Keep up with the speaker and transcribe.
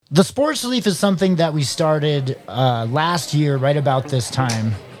The Sports Leaf is something that we started last year, right about this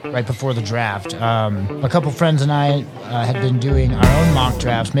time, right before the draft. A couple friends and I had been doing our own mock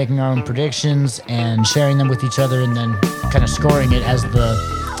drafts, making our own predictions and sharing them with each other, and then kind of scoring it as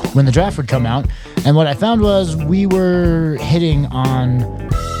when the draft would come out. And what I found was we were hitting on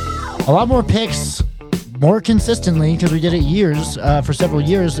a lot more picks more consistently, because we did it for several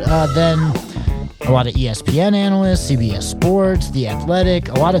years, than a lot of ESPN analysts, CBS Sports, The Athletic,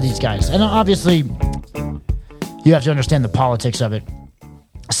 a lot of these guys. And obviously, you have to understand the politics of it.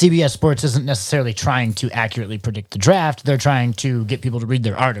 CBS Sports isn't necessarily trying to accurately predict the draft. They're trying to get people to read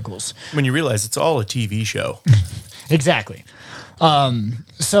their articles. When you realize it's all a TV show. Exactly. But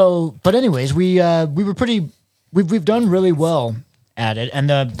anyways, we've done really well at it. And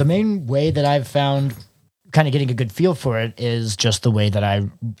the main way that I've found kind of getting a good feel for it is just the way that I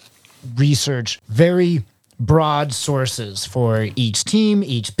research very broad sources for each team,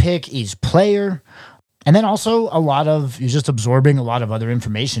 each pick, each player, and then also you're just absorbing a lot of other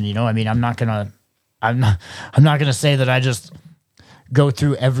information. You know, I mean, I'm not gonna say that I just go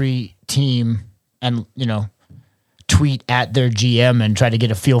through every team and, you know, tweet at their GM and try to get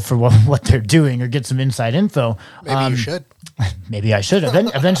a feel for what they're doing or get some inside info. Maybe you should. Maybe I should.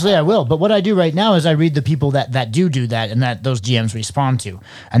 Eventually I will. But what I do right now is I read the people that do that and that those GMs respond to.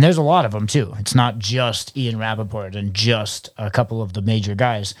 And there's a lot of them too. It's not just Ian Rappaport and just a couple of the major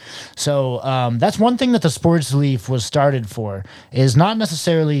guys. So that's one thing that the Sports Leaf was started for, is not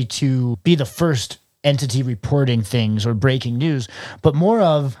necessarily to be the first entity reporting things or breaking news, but more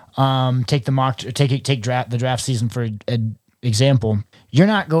of take the draft season for an example. You're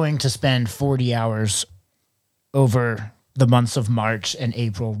not going to spend 40 hours over the months of March and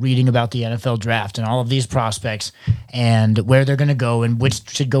April reading about the NFL draft and all of these prospects and where they're going to go and which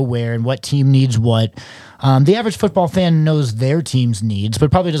should go where and what team needs what. The average football fan knows their team's needs,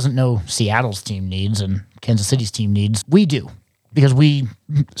 but probably doesn't know Seattle's team needs and Kansas City's team needs. We do, because we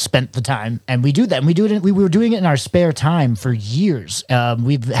spent the time and we do that. And we were doing it in our spare time for years.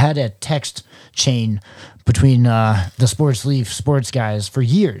 We've had a text chain between the Sports Leaf sports guys for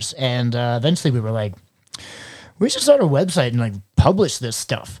years. And eventually we were like, we should start a website and like publish this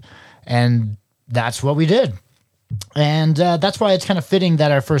stuff. And that's what we did. And that's why it's kind of fitting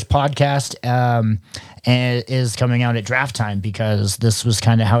that our first podcast is coming out at draft time, because this was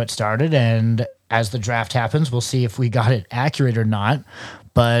kind of how it started. And as the draft happens, we'll see if we got it accurate or not.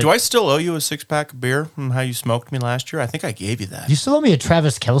 But do I still owe you a 6-pack of beer from how you smoked me last year? I think I gave you that. You still owe me a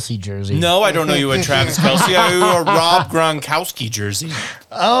Travis Kelce jersey. No, I don't owe you a Travis Kelce. I owe you a Rob Gronkowski jersey.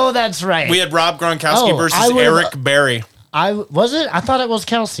 Oh, that's right. We had Rob Gronkowski versus Eric Berry. Was it? I thought it was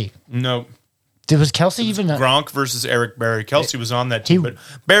Kelce. No. Was Kelce even Gronk versus Eric Berry? Kelce was on that team, but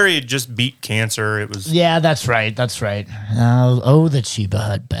Berry had just beat cancer. It was. Yeah, that's right. That's right. Oh, the Chiba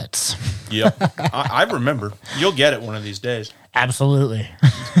Hut bets. Yep. I remember. You'll get it one of these days. Absolutely.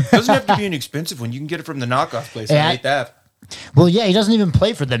 It doesn't have to be an expensive one. You can get it from the knockoff place on 8th Ave. Well, yeah, he doesn't even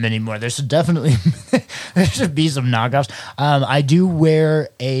play for them anymore. There should definitely be some knockoffs. I do wear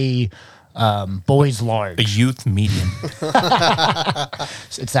a boys large. A youth medium.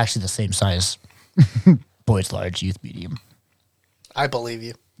 It's actually the same size. Boys large, youth medium. I believe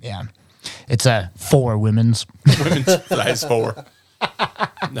you. Yeah. It's a 4 women's. Women's size 4.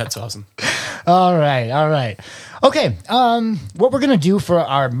 That's awesome. All right. Okay, what we're going to do for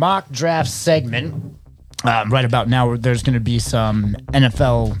our mock draft segment, right about now, there's going to be some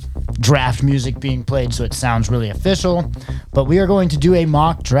NFL draft music being played, so it sounds really official. But we are going to do a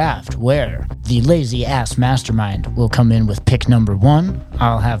mock draft where the lazy ass mastermind will come in with pick number 1.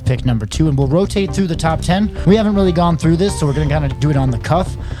 I'll have pick number 2, and we'll rotate through the top 10. We haven't really gone through this, so we're going to kind of do it on the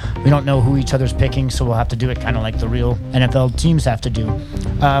cuff. We don't know who each other's picking, so we'll have to do it kind of like the real NFL teams have to do.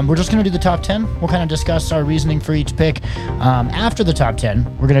 We're just going to do the top 10. We'll kind of discuss our reasoning for each pick. After the top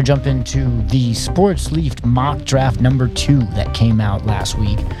 10, we're going to jump into the Sports Leaf mock draft number 2 that came out last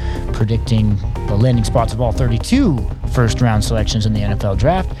week, predicting the landing spots of all 32 first-round selections in the NFL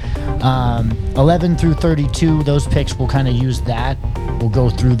draft. 11 through 32, those picks, we'll kind of use that. We'll go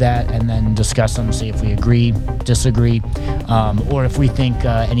through that and then discuss them, see if we agree, disagree, or if we think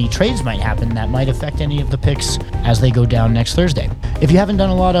any trades might happen that might affect any of the picks as they go down next Thursday. If you haven't done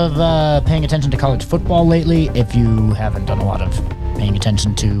a lot of paying attention to college football lately, if you haven't done a lot of paying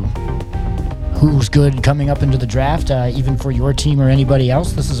attention to who's good coming up into the draft, even for your team or anybody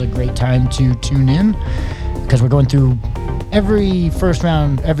else, this is a great time to tune in, because we're going through every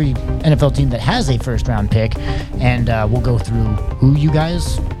NFL team that has a first-round pick, and we'll go through who you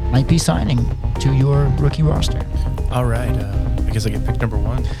guys might be signing to your rookie roster. All right. because I get picked number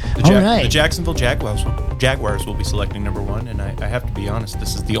one. The Jacksonville Jaguars will be selecting number one, and I have to be honest,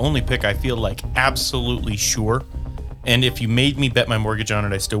 this is the only pick I feel like absolutely sure. And if you made me bet my mortgage on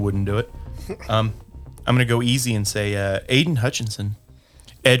it, I still wouldn't do it. I'm going to go easy and say Aiden Hutchinson,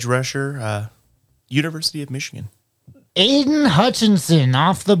 edge rusher, University of Michigan. Aiden Hutchinson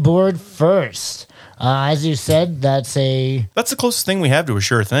off the board first. As you said, that's the closest thing we have to a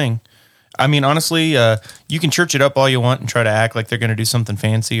sure thing. I mean, honestly, you can church it up all you want and try to act like they're going to do something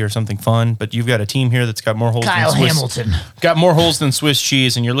fancy or something fun, but you've got a team here that's got more holes Kyle Hamilton. Got more holes than Swiss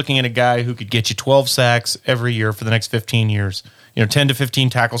cheese, and you're looking at a guy who could get you 12 sacks every year for the next 15 years. 10 to 15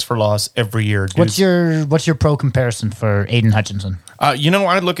 tackles for loss every year. Dude. What's your pro comparison for Aiden Hutchinson?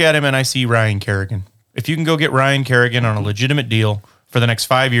 I look at him and I see Ryan Kerrigan. If you can go get Ryan Kerrigan on a legitimate deal for the next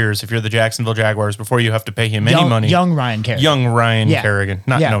 5 years, if you're the Jacksonville Jaguars, before you have to pay him any money. Young Ryan Kerrigan. Kerrigan.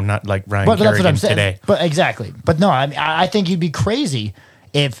 Not like Ryan Kerrigan that's what I'm saying. Today. But exactly. But no, I think you'd be crazy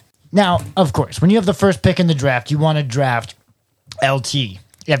if... Now, of course, when you have the first pick in the draft, you want to draft LT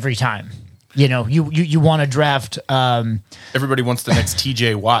every time. You want to draft... Everybody wants the next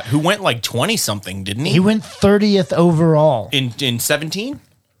TJ Watt, who went like 20-something, didn't he? He went 30th overall. In 17?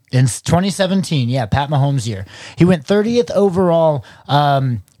 In 2017, yeah, Pat Mahomes' year. He went 30th overall.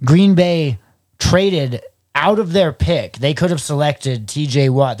 Green Bay traded out of their pick. They could have selected TJ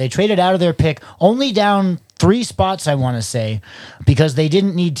Watt. They traded out of their pick, only down 3 spots, I want to say, because they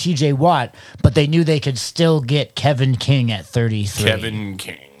didn't need TJ Watt, but they knew they could still get Kevin King at 33. Kevin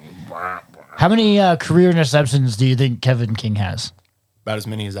King. How many career interceptions do you think Kevin King has? About as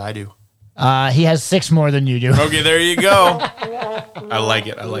many as I do. He has 6 more than you do. Okay, there you go. I like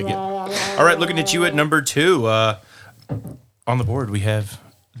it. All right, looking at you at number 2. On the board, we have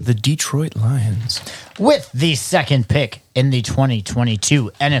the Detroit Lions. With the second pick in the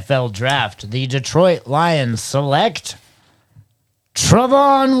 2022 NFL Draft, the Detroit Lions select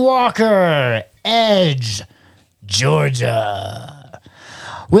Travon Walker, edge, Georgia.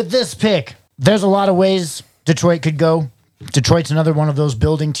 With this pick, there's a lot of ways Detroit could go. Detroit's another one of those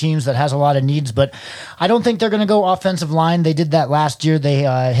building teams that has a lot of needs, but I don't think they're going to go offensive line. They did that last year. They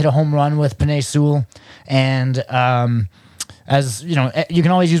hit a home run with Penei Sewell, and as you know, you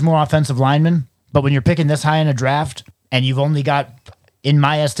can always use more offensive linemen, but when you're picking this high in a draft and you've only got, in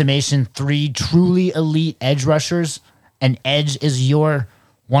my estimation, 3 truly elite edge rushers, and edge is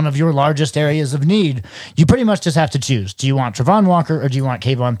one of your largest areas of need, you pretty much just have to choose. Do you want Travon Walker or do you want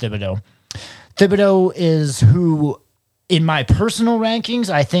Kayvon Thibodeau? Thibodeau is who... In my personal rankings,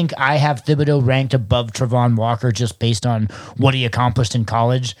 I think I have Thibodeau ranked above Travon Walker just based on what he accomplished in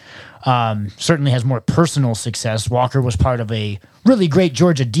college. Certainly has more personal success. Walker was part of a really great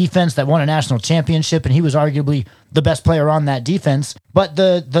Georgia defense that won a national championship, and he was arguably the best player on that defense. But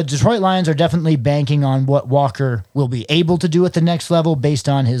the Detroit Lions are definitely banking on what Walker will be able to do at the next level based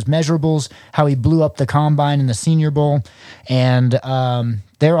on his measurables, how he blew up the combine in the Senior Bowl, and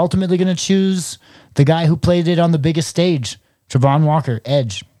they're ultimately going to choose the guy who played it on the biggest stage, Travon Walker,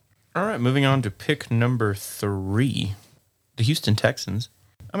 edge. All right, moving on to pick number 3, the Houston Texans.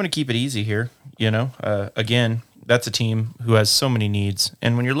 I'm going to keep it easy here. Again, that's a team who has so many needs,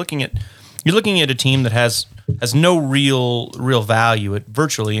 and when you're looking at a team that has no real value at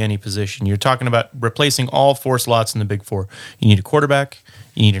virtually any position. You're talking about replacing all 4 slots in the big 4. You need a quarterback,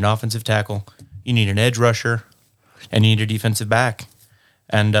 you need an offensive tackle, you need an edge rusher, and you need a defensive back.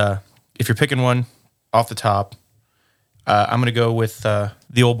 And if you're picking one off the top, I'm going to go with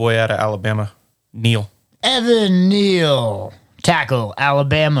the old boy out of Alabama, Neal. Evan Neal, tackle,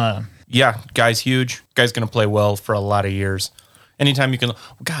 Alabama. Yeah, guy's huge. Guy's going to play well for a lot of years. Anytime you can...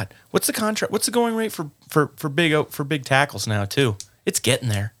 God, what's the contract? What's the going rate for big tackles now, too? It's getting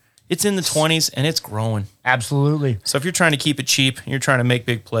there. It's in the 20s, and it's growing. Absolutely. So if you're trying to keep it cheap, and you're trying to make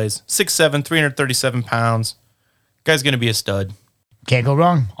big plays, 6'7", 337 pounds, guy's going to be a stud. Can't go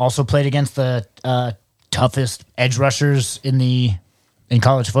wrong. Also played against the toughest edge rushers in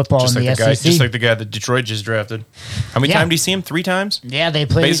college football in the SEC. Just like the guy that Detroit just drafted. How many times did you see him? 3 times? Yeah, they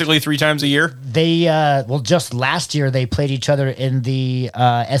played... Basically 3 times a year? They, just last year, they played each other in the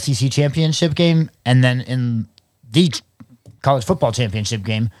SEC championship game, and then in the college football championship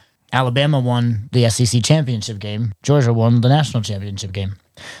game, Alabama won the SEC championship game. Georgia won the national championship game.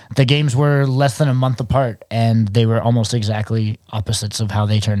 The games were less than a month apart, and they were almost exactly opposites of how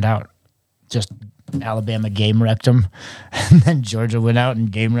they turned out. Just Alabama game wrecked them, and then Georgia went out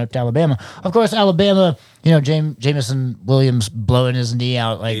and game wrecked Alabama. Of course, Alabama, Jameson Williams blowing his knee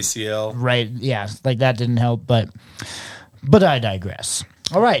out like ACL, right? Yeah, like that didn't help. But I digress.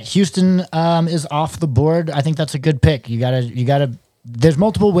 All right, Houston is off the board. I think that's a good pick. You gotta there's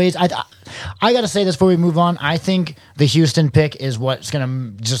multiple ways. I got to say this before we move on. I think the Houston pick is what's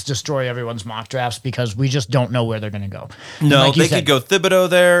going to just destroy everyone's mock drafts because we just don't know where they're going to go. No, like they could go Thibodeau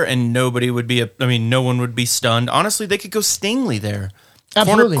there, and no one would be stunned. Honestly, they could go Stingley there.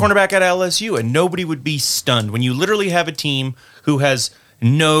 Absolutely. Cornerback at LSU, and nobody would be stunned when you literally have a team who has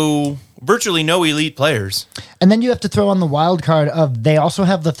virtually no elite players. And then you have to throw on the wild card of they also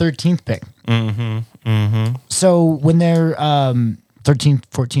have the 13th pick. So when they're 13th,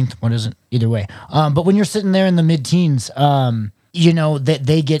 14th, what is it? Either way. But when you're sitting there in the mid-teens,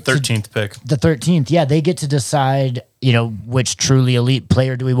 they get 13th pick. The 13th, yeah, they get to decide, which truly elite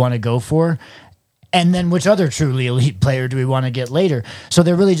player do we want to go for, and then which other truly elite player do we want to get later. So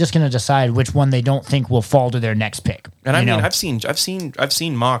they're really just going to decide which one they don't think will fall to their next pick. And I've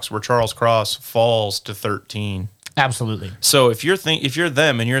seen mocks where Charles Cross falls to 13. Absolutely. So if you're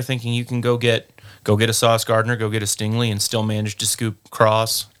them and you're thinking you can go get a Sauce Gardner, go get a Stingley, and still manage to scoop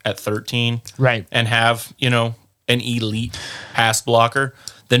Cross at 13, right, and have an elite pass blocker,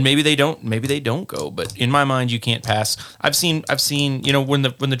 then maybe they don't go. But in my mind, you can't pass. I've seen when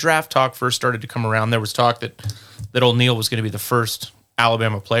the draft talk first started to come around, there was talk that old Neal was going to be the first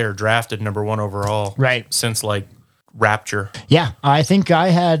Alabama player drafted number 1 overall, right, since like Rapture. Yeah, I think I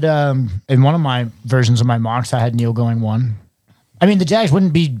had in one of my versions of my mocks, I had Neal going 1. I mean, the Jags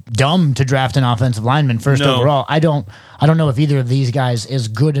wouldn't be dumb to draft an offensive lineman first overall. I don't know if either of these guys is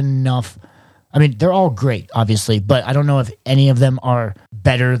good enough. I mean, they're all great, obviously, but I don't know if any of them are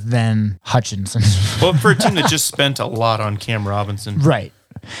better than Hutchinson. Well, for a team that just spent a lot on Cam Robinson, right?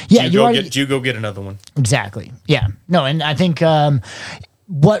 Yeah, you go get another one. Exactly. Yeah. No, and I think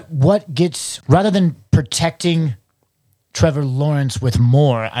what gets, rather than protecting Trevor Lawrence with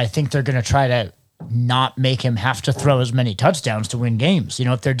more, I think they're going to try to not make him have to throw as many touchdowns to win games.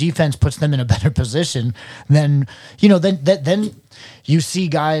 If their defense puts them in a better position, then you see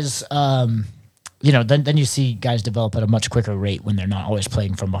guys, then you see guys develop at a much quicker rate when they're not always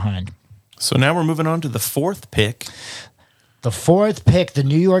playing from behind. So now we're moving on to the 4th pick. The 4th pick, the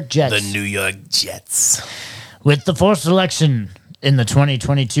New York Jets. The New York Jets. With the 4th selection in the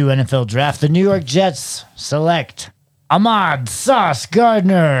 2022 NFL Draft, the New York Jets select Ahmad Sauce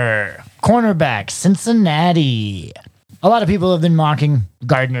Gardner, cornerback, Cincinnati. A lot of people have been mocking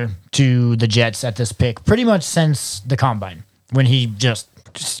Gardner to the Jets at this pick pretty much since the Combine, when he just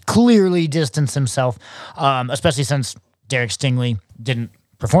clearly distanced himself, especially since Derek Stingley didn't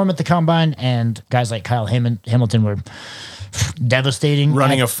perform at the Combine, and guys like Kyle Hamilton were devastating.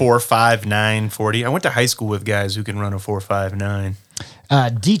 Running a 4.59 40. I went to high school with guys who can run a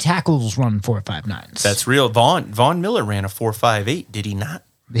 4.59. D tackles run 4.59s. That's real. Von Miller ran a 4.58. Did he not?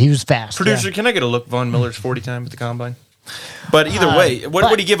 He was fast. Producer, yeah. Can I get a look? Von Miller's 40 time at the Combine. But either way, what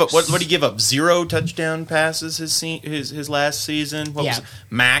would he give up? What would he give up? 0 touchdown passes his last season. What was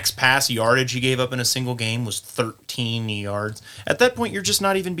max pass yardage he gave up in a single game was 13 yards. At that point, you're just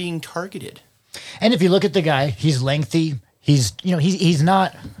not even being targeted. And if you look at the guy, he's lengthy. He's he's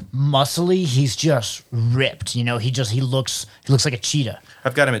not muscly. He's just ripped. He looks like a cheetah.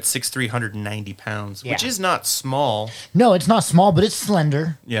 I've got him at 6'3", 190 pounds, which is not small. No, it's not small, but it's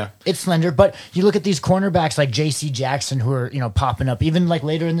slender. Yeah. It's slender. But you look at these cornerbacks like J.C. Jackson who are, popping up. Even like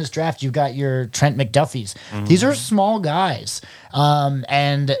later in this draft, you've got your Trent McDuffies. Mm-hmm. These are small guys.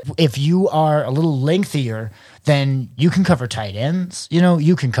 And if you are a little lengthier, then you can cover tight ends.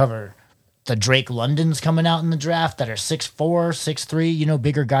 You can cover the Drake Londons coming out in the draft that are 6'4", 6'3",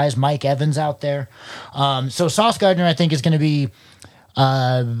 bigger guys. Mike Evans out there. So Sauce Gardner, I think, is going to be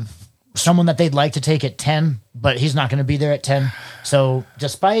someone that they'd like to take at 10, but he's not going to be there at 10. So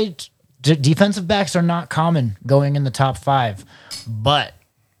despite defensive backs are not common going in the top 5, but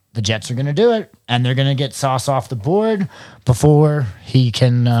the Jets are going to do it, and they're going to get Sauce off the board before he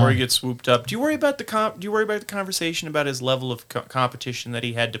can. Before he gets swooped up. Do you worry about the conversation about his level of competition that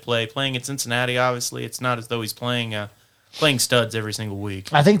he had to play? Playing at Cincinnati, obviously, it's not as though he's playing studs every single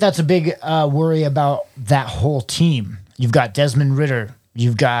week. I think that's a big worry about that whole team. You've got Desmond Ridder.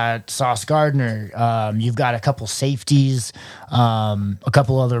 You've got Sauce Gardner. You've got a couple safeties, a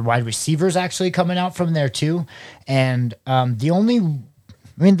couple other wide receivers actually coming out from there too. And the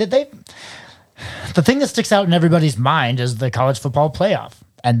thing that sticks out in everybody's mind is the college football playoff.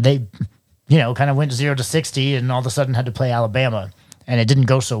 And they, kind of went 0 to 60 and all of a sudden had to play Alabama. And it didn't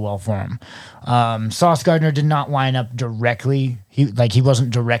go so well for him. Sauce Gardner did not line up directly. He wasn't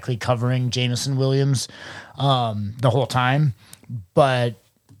directly covering Jamison Williams the whole time. But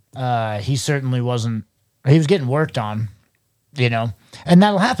he certainly wasn't. He was getting worked on, and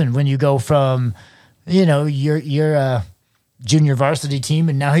that'll happen when you go from, your junior varsity team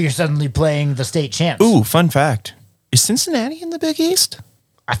and now you're suddenly playing the state champs. Ooh, fun fact. Is Cincinnati in the Big East?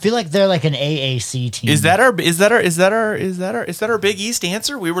 I feel like they're like an AAC team. Is that our Big East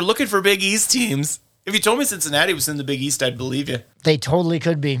answer? We were looking for Big East teams. If you told me Cincinnati was in the Big East, I'd believe you. They totally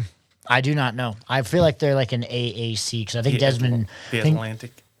could be. I do not know. I feel like they're like an AAC because I think Desmond.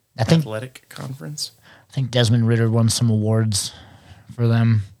 Athletic Conference. I think Desmond Ritter won some awards for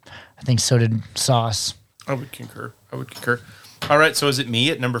them. I think so did Sauce. I would concur. All right, so is it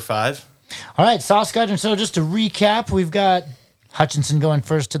me at number 5? All right, Sauce Gardner. So just to recap, we've got Hutchinson going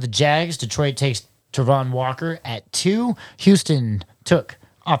first to the Jags. Detroit takes Travon Walker at 2. Houston took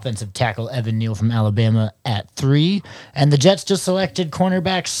offensive tackle Evan Neal from Alabama at 3. And the Jets just selected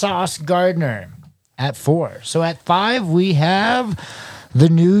cornerback Sauce Gardner at 4. So at 5, we have the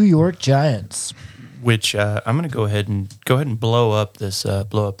New York Giants. Which I'm going to go ahead and blow up this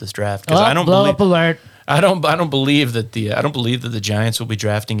draft because Alert. I don't believe that the Giants will be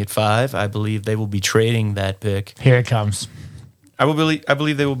drafting at 5. I believe they will be trading that pick. Here it comes. I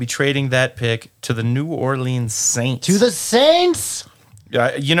believe they will be trading that pick to the New Orleans Saints. To the Saints?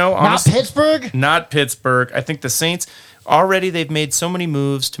 Honestly, not Pittsburgh? Not Pittsburgh. I think the Saints, already they've made so many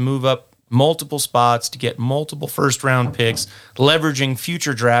moves to move up multiple spots to get multiple first-round picks, leveraging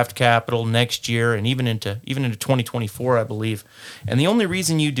future draft capital next year and even into 2024, I believe. And the only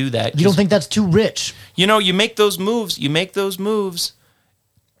reason you do that... You don't think that's too rich? You make those moves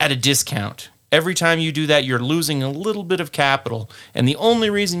at a discount. Every time you do that, you're losing a little bit of capital. And the only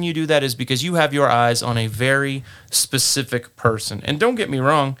reason you do that is because you have your eyes on a very specific person. And don't get me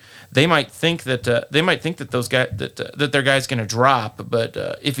wrong, they might think that their guy's going to drop,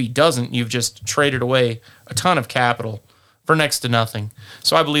 but if he doesn't, you've just traded away a ton of capital for next to nothing.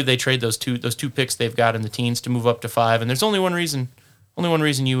 So I believe they trade those two picks they've got in the teens to move up to 5. And there's only one reason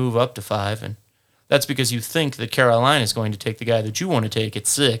you move up to 5, and that's because you think that Carolina is going to take the guy that you want to take at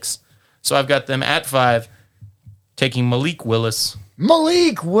 6. So I've got them at 5, taking Malik Willis.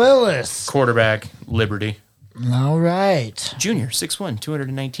 Quarterback, Liberty. All right. Junior, 6'1",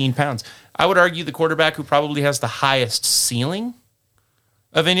 219 pounds. I would argue the quarterback who probably has the highest ceiling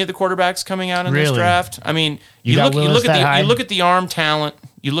of any of the quarterbacks coming out in this draft. I mean, you look at the arm talent,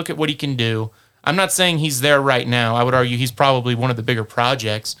 you look at what he can do. I'm not saying he's there right now. I would argue he's probably one of the bigger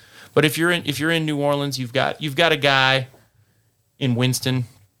projects. But if you're in New Orleans, you've got a guy in Winston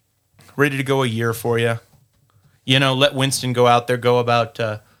ready to go a year for you. Let Winston go out there, go about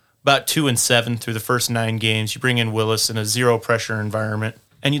 2-7 through the first 9 games. You bring in Willis in a zero pressure environment,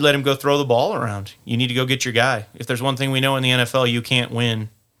 and you let him go throw the ball around. You need to go get your guy. If there's one thing we know in the NFL, you can't win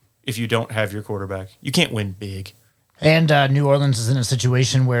if you don't have your quarterback. You can't win big. And New Orleans is in a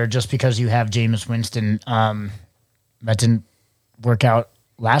situation where just because you have Jameis Winston, that didn't work out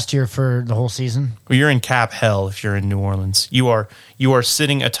last year for the whole season. Well, you're in cap hell if you're in New Orleans. You are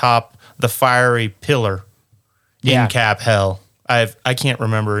sitting atop the fiery pillar in cap hell. I can't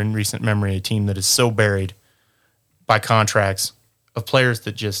remember in recent memory a team that is so buried by contracts of players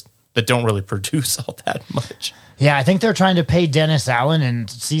that don't really produce all that much. Yeah, I think they're trying to pay Dennis Allen and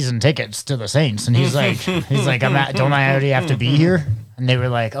season tickets to the Saints, and he's like, don't I already have to be here? And they were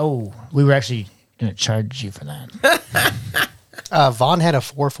like, oh, we were actually going to charge you for that. Vaughn had a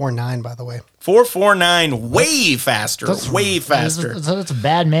 4.49, by the way. 4.49, way faster. That's a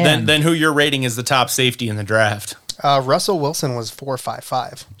bad man. Than who you're rating as the top safety in the draft. Russell Wilson was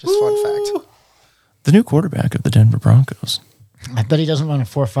 4.55. Just fun fact. The new quarterback of the Denver Broncos. I bet he doesn't run a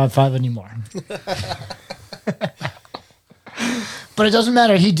 4.55 anymore. But it doesn't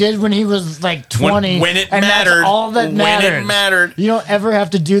matter. He did when he was like 20. When it and mattered. That's all that mattered. When it mattered. You don't ever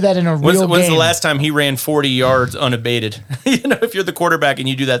have to do that in a real game. When's the last time he ran 40 yards unabated? If you're the quarterback and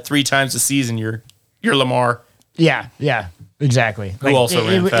you do that 3 times a season, you're Lamar. Yeah, exactly. Who also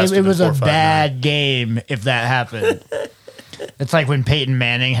ran faster It was than a 4.59. bad game if that happened. It's like when Peyton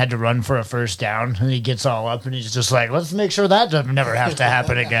Manning had to run for a first down, and he gets all up, and he's just like, let's make sure that doesn't never have to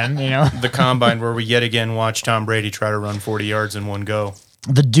happen again, The combine where we yet again watch Tom Brady try to run 40 yards in one go.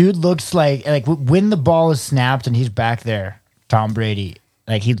 The dude looks like when the ball is snapped and he's back there, Tom Brady,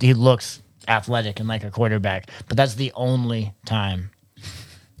 like he looks athletic and like a quarterback, but that's the only time.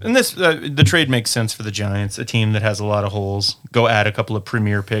 And the trade makes sense for the Giants, a team that has a lot of holes. Go add a couple of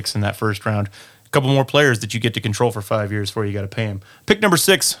premier picks in that first round. A couple more players that you get to control for 5 years before you got to pay them. Pick number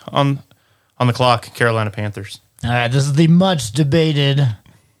 6 on the clock, Carolina Panthers. All right, this is the much debated,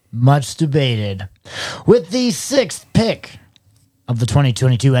 with the 6th pick of the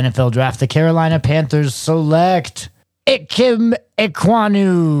 2022 NFL Draft, the Carolina Panthers select Ikem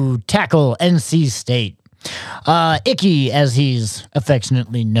Ekwonu, tackle, NC State. Icky, as he's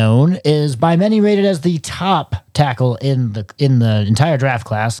affectionately known, is by many rated as the top tackle in the entire draft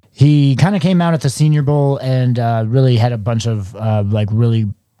class. He kind of came out at the Senior Bowl and really had a bunch of really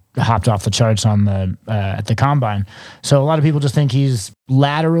hopped off the charts on the at the combine. So a lot of people just think he's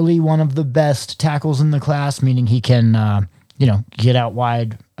laterally one of the best tackles in the class, meaning he can get out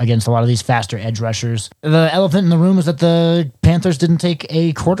wide against a lot of these faster edge rushers. The elephant in the room is that the Panthers didn't take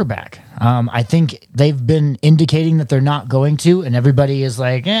a quarterback. I think they've been indicating that they're not going to, and everybody is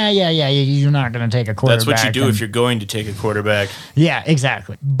like, you're not going to take a quarterback. That's what you do if you're going to take a quarterback. Yeah,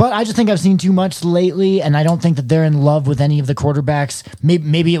 exactly. But I just think I've seen too much lately, and I don't think that they're in love with any of the quarterbacks.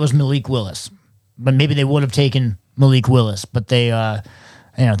 Maybe it was Malik Willis, but maybe they would have taken Malik Willis, but they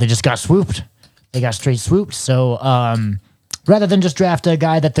just got swooped. They got straight swooped. So, rather than just draft a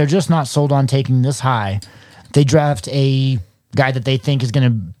guy that they're just not sold on taking this high, they draft a guy that they think is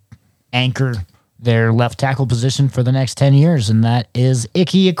going to anchor their left tackle position for the next 10 years, and that is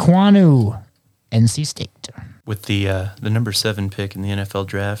Ike Ekwonu, NC State. With the number 7 pick in the NFL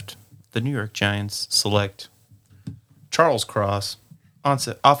draft, the New York Giants select Charles Cross,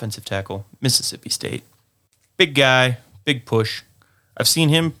 offensive tackle, Mississippi State. Big guy, big push. I've seen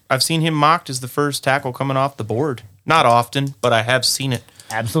him mocked as the first tackle coming off the board. Not often, but I have seen it.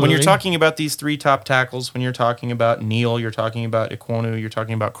 Absolutely. When you're talking about these 3 top tackles, when you're talking about Neal, you're talking about Ekwonu, you're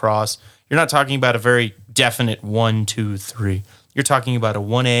talking about Cross, you're not talking about a very definite 1, 2, 3. You're talking about a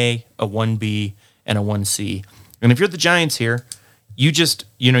 1A, a 1B, and a 1C. And if you're the Giants here, you just,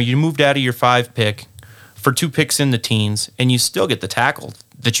 you moved out of your 5 pick for 2 picks in the teens, and you still get the tackle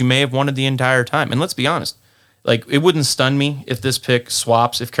that you may have wanted the entire time. And let's be honest, it wouldn't stun me if this pick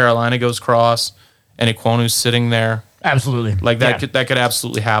swaps, if Carolina goes Cross and Ekwonu's sitting there. Absolutely. That could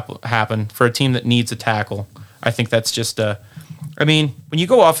absolutely happen for a team that needs a tackle. I think that's just when you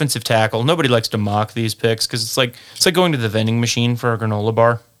go offensive tackle, nobody likes to mock these picks because it's like going to the vending machine for a granola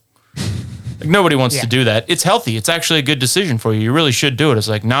bar. Nobody wants to do that. It's healthy. It's actually a good decision for you. You really should do it. It's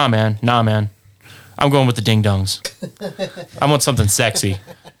like, nah, man. I'm going with the ding dongs. I want something sexy.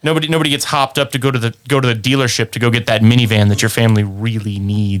 Nobody gets hopped up to go to the dealership to go get that minivan that your family really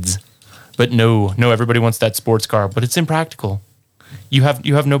needs. But no, everybody wants that sports car, but it's impractical. You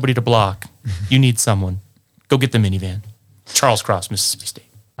have nobody to block. You need someone. Go get the minivan. Charles Cross, Mississippi State.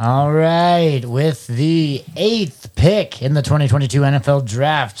 All right, with the 8th pick in the 2022 NFL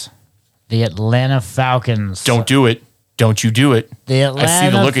Draft, the Atlanta Falcons. Don't do it. Don't you do it. The Atlanta I see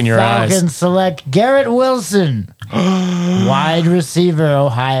the look in your Falcons eyes. select Garrett Wilson, wide receiver,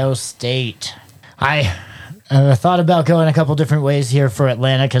 Ohio State. I thought about going a couple different ways here for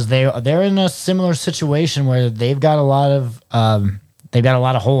Atlanta because they're in a similar situation where they've got a lot of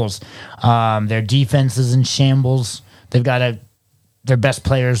holes. Their defense is in shambles. They've got their best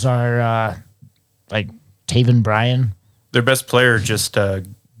players are Taven Bryan. Their best player just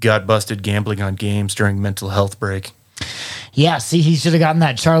got busted gambling on games during mental health break. Yeah, see, he should have gotten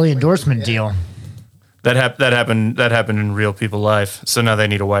that Charlie endorsement deal. That happened in real people life. So now they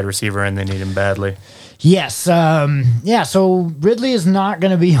need a wide receiver and they need him badly. Yes. So Ridley is not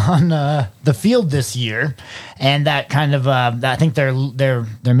going to be on the field this year, and that kind of I think their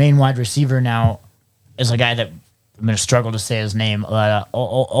main wide receiver now is a guy that I'm going to struggle to say his name.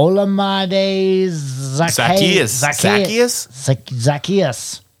 Olamide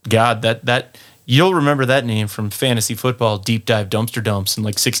Zacchaeus. God, that you'll remember that name from fantasy football deep dive dumpster dumps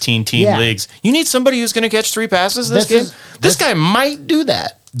in 16 team leagues. You need somebody who's going to catch 3 passes this game. This guy might do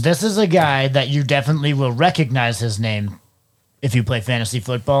that. This is a guy that you definitely will recognize his name if you play fantasy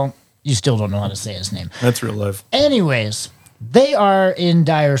football. You still don't know how to say his name. That's real life. Anyways, they are in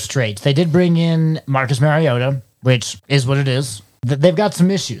dire straits. They did bring in Marcus Mariota, which is what it is. They've got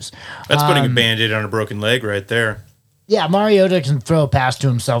some issues. That's putting a Band-Aid on a broken leg right there. Yeah, Mariota can throw a pass to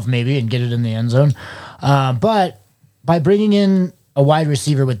himself maybe and get it in the end zone. But by bringing in a wide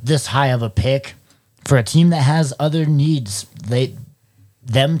receiver with this high of a pick for a team that has other needs,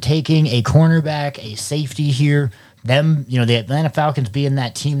 them taking a cornerback, a safety here, the Atlanta Falcons being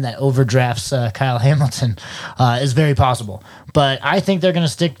that team that overdrafts Kyle Hamilton is very possible. But I think they're going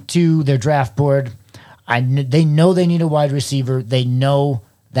to stick to their draft board. They know they need a wide receiver. They know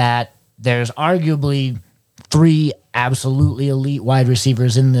that there's arguably 3 absolutely elite wide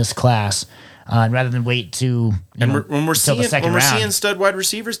receivers in this class. And rather than wait to when we're seeing stud wide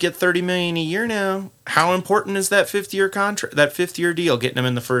receivers get $30 million a year now, how important is that 5th-year contract, that 5th-year deal, getting them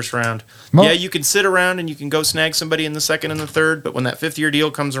in the first round? Well, yeah, you can sit around and you can go snag somebody in the 2nd and the 3rd, but when that 5th-year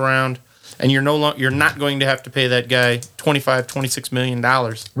deal comes around, and you're not going to have to pay that guy $26 million.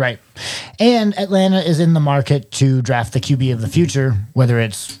 Right. And Atlanta is in the market to draft the QB of the future, whether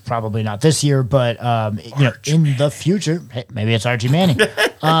it's probably not this year, but in the future, hey, maybe it's Archie Manning.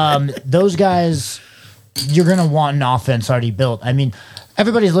 Those guys, you're going to want an offense already built. I mean,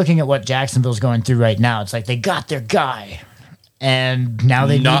 everybody's looking at what Jacksonville's going through right now. It's like they got their guy. And now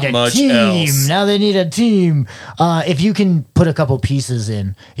they Not need a much team. else. Now they need a team. If you can put a couple pieces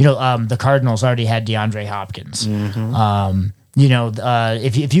in, the Cardinals already had DeAndre Hopkins.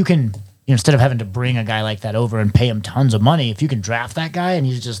 If you can, instead of having to bring a guy like that over and pay him tons of money, if you can draft that guy and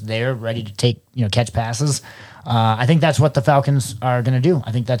he's just there ready to take, catch passes, I think that's what the Falcons are going to do.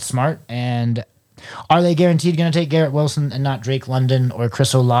 I think that's smart. And are they guaranteed going to take Garrett Wilson and not Drake London or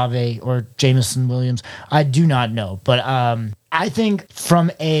Chris Olave or Jamison Williams? I do not know. But I think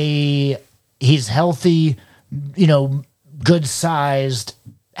he's healthy, good sized,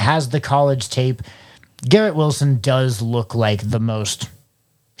 has the college tape. Garrett Wilson does look like the most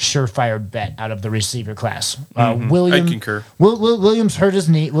surefire bet out of the receiver class. I concur. Williams hurt his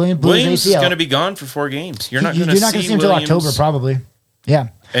knee. Williams is going to be gone for 4 games. You're not going to see him until October, probably. Yeah.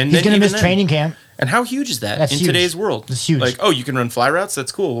 And he's going to miss training camp. And how huge is that That's in huge. today's world? It's huge. Like, you can run fly routes?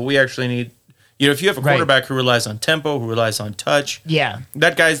 That's cool. But we actually need, if you have a quarterback who relies on tempo, who relies on touch,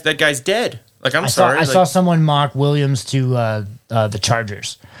 that guy's dead. Like, I saw someone mock Williams to the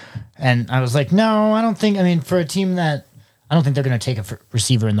Chargers. And I was like, no, I don't think, for a team that, I don't think they're going to take a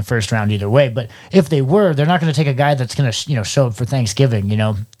receiver in the first round either way. But if they were, they're not going to take a guy that's going to, show up for Thanksgiving.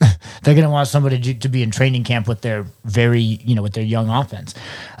 They're going to want somebody to be in training camp with their with their young offense.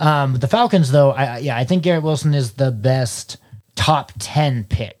 The Falcons, though, I think Garrett Wilson is the best top 10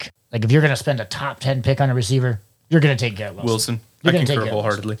 pick. Like, if you're going to spend a top 10 pick on a receiver, you're going to take Garrett Wilson. I concur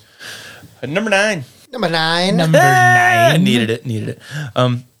wholeheartedly. Number 9. Number 9. I needed it.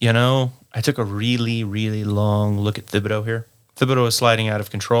 I took a really, really long look at Thibodeau here. Thibodeau is sliding out of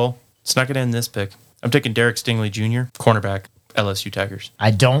control. It's not going to end this pick. I'm taking Derek Stingley Jr., cornerback, LSU Tigers.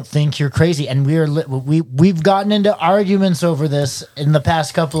 I don't think you're crazy. And we've gotten into arguments over this in the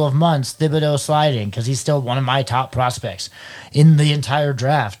past couple of months, Thibodeau sliding, because he's still one of my top prospects in the entire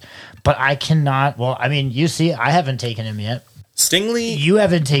draft. But I cannot, you see, I haven't taken him yet. Stingley? You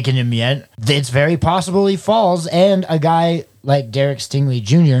haven't taken him yet. It's very possible he falls, and a guy like Derek Stingley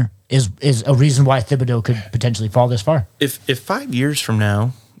Jr. is a reason why Thibodeau could potentially fall this far. If 5 years from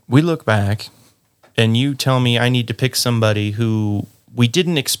now, we look back, and you tell me I need to pick somebody who we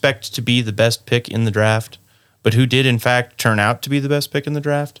didn't expect to be the best pick in the draft, but who did in fact turn out to be the best pick in the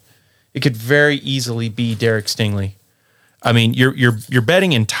draft, it could very easily be Derek Stingley. You're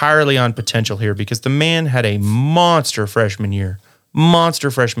betting entirely on potential here because the man had a monster freshman year,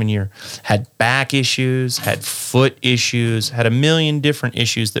 had back issues, had foot issues, had a million different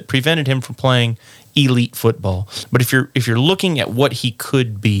issues that prevented him from playing elite football. But if you're looking at what he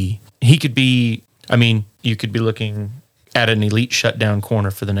could be, you could be looking at an elite shutdown corner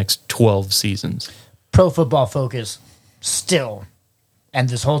for the next 12 seasons. Pro Football Focus still, and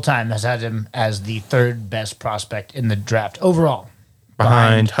this whole time has had him as the 3rd best prospect in the draft overall.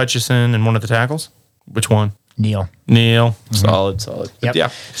 Behind Hutchison and one of the tackles? Which one? Neil. Mm-hmm. Solid. Yep. Yeah.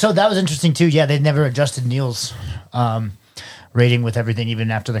 So that was interesting too. Yeah, they never adjusted Neil's rating with everything,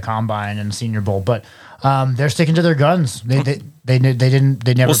 even after the Combine and Senior Bowl. But they're sticking to their guns. They never.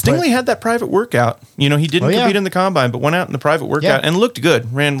 Well, Stingley had that private workout. He didn't compete in the Combine, but went out in the private workout and looked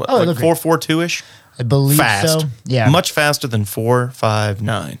good. Ran 4.42 ish. I believe fast. So. Yeah, much faster than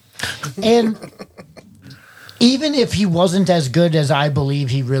 4.59. And even if he wasn't as good as I believe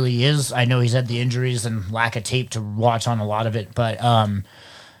he really is, I know he's had the injuries and lack of tape to watch on a lot of it, but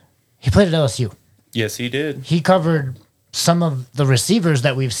he played at LSU. Yes, he did. He covered some of the receivers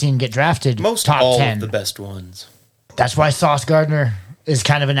that we've seen get drafted. Most top all 10. Of the best ones. That's why Sauce Gardner is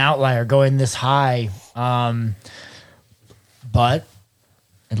kind of an outlier going this high. But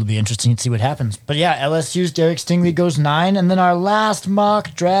it'll be interesting to see what happens. But yeah, LSU's Derek Stingley goes 9. And then our last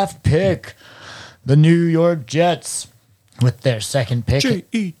mock draft pick, the New York Jets, with their 2nd pick Jets,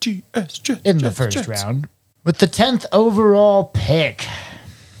 in the first round. With the 10th overall pick,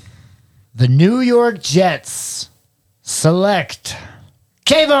 the New York Jets select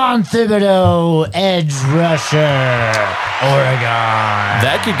Kayvon Thibodeau, edge rusher, Oregon.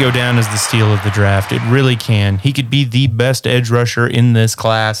 That could go down as the steal of the draft. It really can. He could be the best edge rusher in this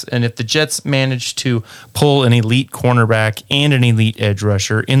class. And if the Jets manage to pull an elite cornerback and an elite edge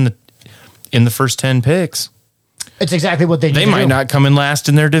rusher in the first 10 picks, It's exactly what they need They to might do. not come in last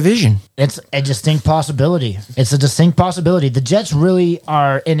in their division. It's a distinct possibility. It's a distinct possibility. The Jets really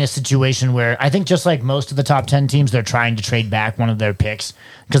are in a situation where I think just like most of the top 10 teams, they're trying to trade back one of their picks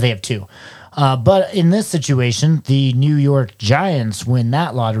because they have two. But in this situation, the New York Giants win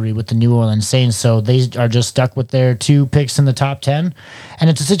that lottery with the New Orleans Saints, so they are just stuck with their 2 picks in the top 10. And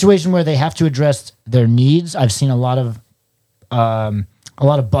it's a situation where they have to address their needs. I've seen a lot of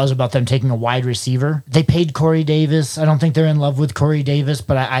buzz about them taking a wide receiver. They paid Corey Davis. I don't think they're in love with Corey Davis,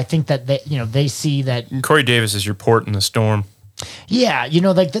 but I think that they see that Corey Davis is your port in the storm. yeah,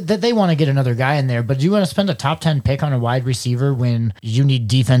 like they want to get another guy in there, but do you want to spend a top 10 pick on a wide receiver when you need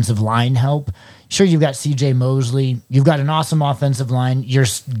defensive line help? Sure, you've got CJ Mosley. You've got an awesome offensive line. You're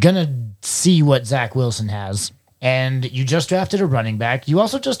going to see what Zach Wilson has. And you just drafted a running back. You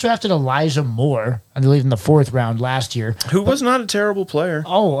also just drafted Elijah Moore, I believe, in the 4th round last year. Who was not a terrible player.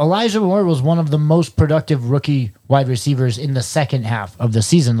 Oh, Elijah Moore was one of the most productive rookie wide receivers in the second half of the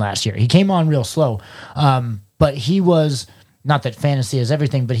season last year. He came on real slow, but he was... Not that fantasy is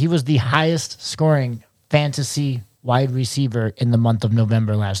everything, but he was the highest scoring fantasy wide receiver in the month of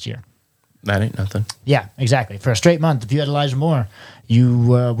November last year. That ain't nothing. Yeah, exactly. For a straight month, if you had Elijah Moore, you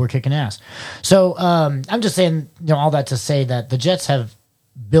were kicking ass. So I'm just saying, all that to say that the Jets have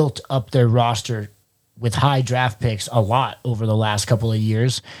built up their roster with high draft picks a lot over the last couple of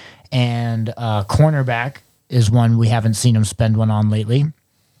years, and cornerback is one we haven't seen them spend one on lately.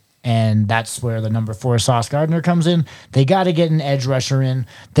 And that's where the number 4 Sauce Gardner comes in. They got to get an edge rusher in.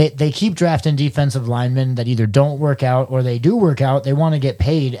 They keep drafting defensive linemen that either don't work out or they do work out. They want to get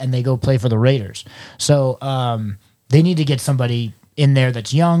paid and they go play for the Raiders. So they need to get somebody in there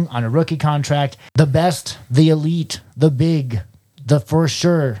that's young on a rookie contract. The best, the elite, the big, the for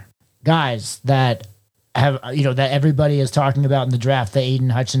sure guys that have that everybody is talking about in the draft. The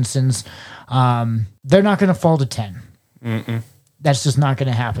Aiden Hutchinsons, they're not going to fall to 10. Mm-mm. That's just not going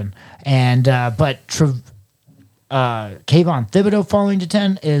to happen. And but Kayvon Thibodeau falling to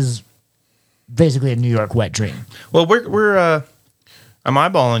 10 is basically a New York wet dream. Well, I'm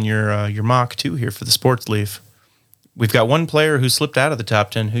eyeballing your mock too here for the Sports Leaf. We've got one player who slipped out of the top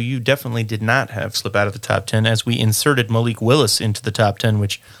 10 who you definitely did not have slip out of the top 10 as we inserted Malik Willis into the top 10,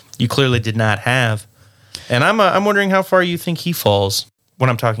 which you clearly did not have. And I'm wondering how far you think he falls when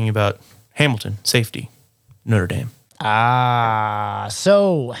I'm talking about Hamilton, safety, Notre Dame.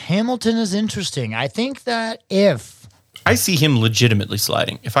 So Hamilton is interesting. I think that if I see him legitimately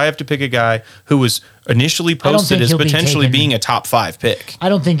sliding. If I have to pick a guy who was initially posted as potentially being a top 5 pick, I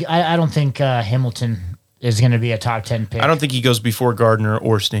don't think Hamilton is going to be a top 10 pick. I don't think he goes before Gardner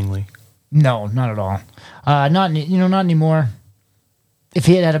or Stingley. No, not at all. Not anymore. If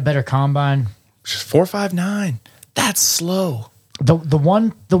he had a better combine, 4.59. That's slow. The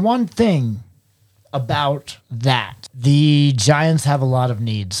one thing about that, the Giants have a lot of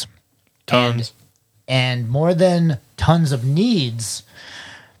needs. Tons. And more than tons of needs,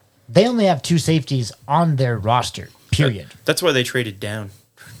 they only have 2 safeties on their roster, period. That's why they traded down.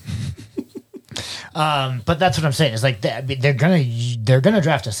 But that's what I'm saying. It's like they're gonna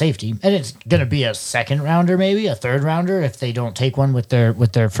draft a safety, and it's gonna be a 2nd rounder, maybe a 3rd rounder if they don't take one with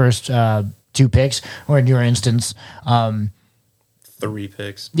their first 2 picks, or in your instance, 3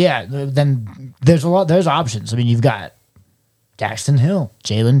 picks. Yeah, then there's options. I mean, you've got Daxton Hill,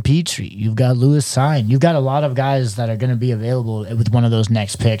 Jalen Petrie, you've got Lewis Sine, you've got a lot of guys that are going to be available with one of those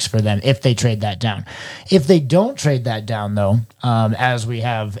next picks for them if they trade that down. If they don't trade that down, though, as we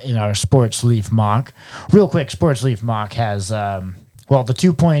have in our Sports Leaf mock, real quick, Sports Leaf mock has, the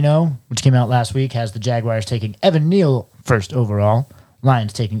 2.0, which came out last week, has the Jaguars taking Evan Neal first overall,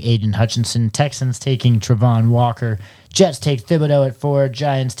 Lions taking Aiden Hutchinson, Texans taking Trevon Walker, Jets take Thibodeau at 4,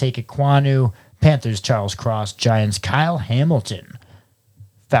 Giants take Ekwonu, Panthers Charles Cross, Giants Kyle Hamilton,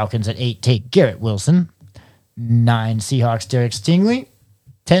 Falcons at 8 take Garrett Wilson, 9 Seahawks Derek Stingley,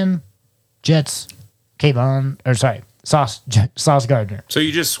 10 Jets Sauce Gardner. So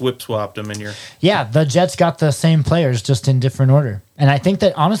you just swapped them in your... Yeah, the Jets got the same players just in different order. And I think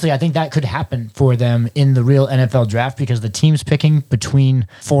that, honestly, that could happen for them in the real NFL draft because the teams picking between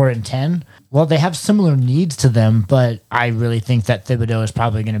 4 and 10, well, they have similar needs to them, but I really think that Thibodeau is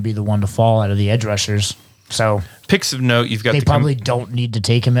probably going to be the one to fall out of the edge rushers. So picks of note, you've got... They probably don't need to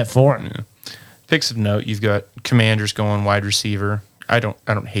take him at 4. Yeah. Picks of note, you've got Commanders going wide receiver. I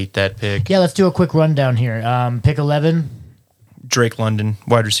don't hate that pick. Yeah, let's do a quick rundown here. Pick 11. Drake London,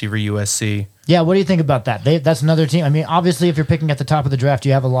 wide receiver, USC. Yeah, what do you think about that? That's another team. I mean, obviously, if you're picking at the top of the draft,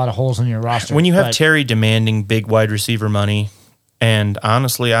 you have a lot of holes in your roster. When you have Terry demanding big wide receiver money, and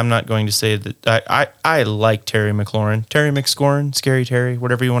honestly, I'm not going to say that I like Terry McLaurin. Terry McScorin, Scary Terry,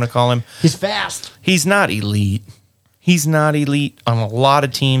 whatever you want to call him. He's fast. He's not elite. He's not elite. On a lot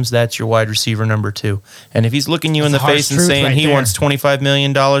of teams, that's your wide receiver number 2. And if he's looking you in the face and saying he wants $25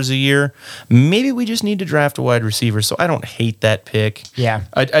 million a year, maybe we just need to draft a wide receiver. So I don't hate that pick. Yeah.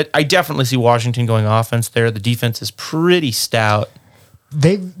 I definitely see Washington going offense there. The defense is pretty stout.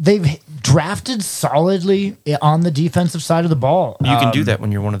 They've drafted solidly on the defensive side of the ball. You can do that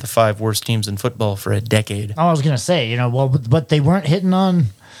when you're one of the 5 worst teams in football for a decade. I was going to say, but they weren't hitting on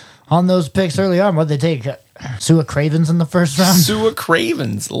those picks early on. What'd they take? Sua Cravens in the first round? Sua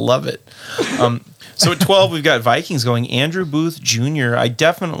Cravens. Love it. So at 12, we've got Vikings going. Andrew Booth Jr. I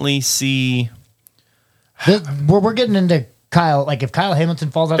definitely see... We're getting into Kyle. Like, if Kyle Hamilton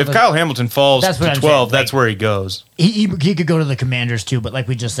falls out If Kyle Hamilton falls to 12, saying. that's where he goes. He could go to the Commanders, too, but like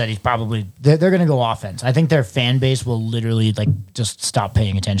we just said, he's probably... They're going to go offense. I think their fan base will literally, just stop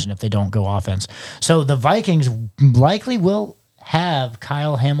paying attention if they don't go offense. So the Vikings likely will have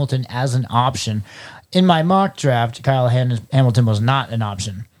Kyle Hamilton as an option. In my mock draft, Kyle Hamilton was not an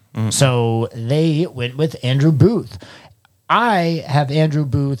option. So they went with Andrew Booth. I have Andrew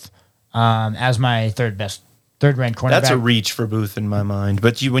Booth as my third-ranked cornerback. That's a reach for Booth in my mind.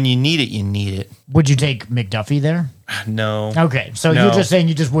 But when you need it, you need it. Would you take McDuffie there? No. Okay, so No. you're just saying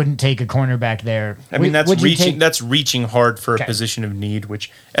you just wouldn't take a cornerback there. I mean, that's reaching. That's reaching hard for a position of need. Which,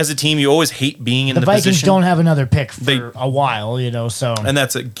 as a team, you always hate being in the Vikings position. don't have another pick for a while, So and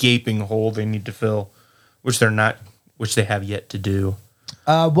that's a gaping hole they need to fill, which they're not. Which they have yet to do.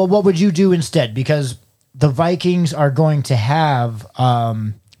 Well, what would you do instead? Because the Vikings are going to have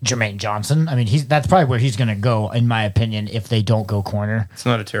Jermaine Johnson. I mean, that's probably where he's going to go, in my opinion, if they don't go corner. It's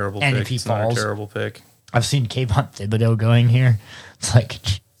not a terrible pick. If he falls, not a terrible pick. I've seen Kayvon Thibodeau going here. It's like,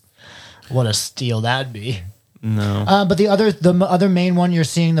 what a steal that'd be. No. But the other main one you're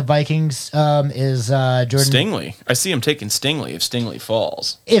seeing the Vikings is Jordan Stingley. I see him taking Stingley if Stingley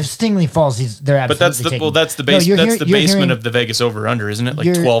falls. If Stingley falls, they're absolutely. But that's the basement of the Vegas over under, isn't it? Like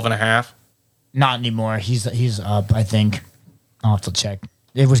 12.5. Not anymore. He's up. I think. I'll have to check.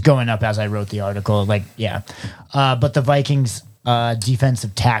 It was going up as I wrote the article. But the Vikings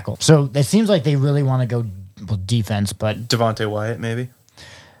defensive tackle. So it seems like they really want to go defense, but Devontae Wyatt maybe.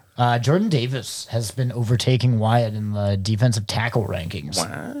 Jordan Davis has been overtaking Wyatt in the defensive tackle rankings.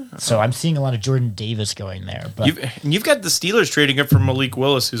 Wow. So I'm seeing a lot of Jordan Davis going there. But you've got the Steelers trading up for Malik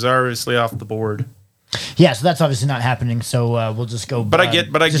Willis, who's obviously off the board. Yeah, so that's obviously not happening. So we'll just go. But I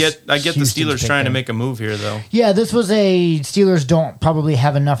get the Steelers trying to make a move here, though. Yeah, this was Steelers don't probably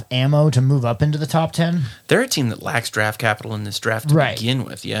have enough ammo to move up into the top 10. They're a team that lacks draft capital in this draft to begin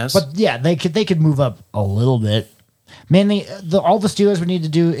with. Yes, but yeah, they could move up a little bit. Mainly, all the Steelers would need to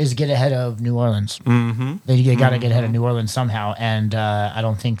do is get ahead of New Orleans. Mm-hmm. They got to get ahead of New Orleans somehow, and I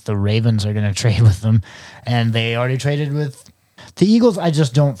don't think the Ravens are going to trade with them. And they already traded with the Eagles. I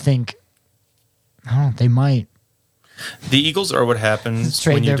just don't think. Oh, they might. The Eagles are what happens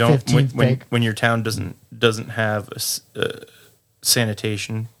when you don't when your town doesn't have a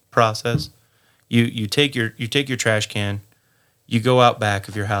sanitation process. You take your trash can, you go out back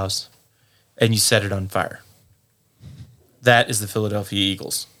of your house, and you set it on fire. That is the Philadelphia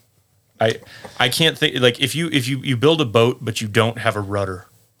Eagles. I can't think if you build a boat but you don't have a rudder,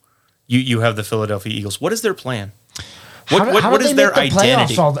 you have the Philadelphia Eagles. What is their plan? What is their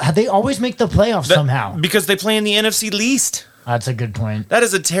identity? They always make the playoffs somehow because they play in the NFC least. That's a good point. That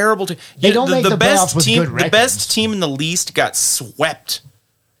is a terrible team. They don't make the playoffs with good records. The best team in the least got swept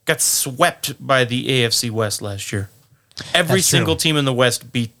by the AFC West last year. Every single team in the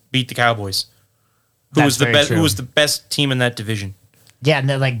West beat the Cowboys, who was the best team in that division. Yeah, and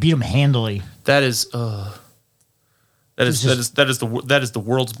they beat them handily. That is the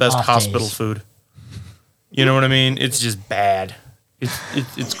world's best hospital food. You know what I mean? It's just bad.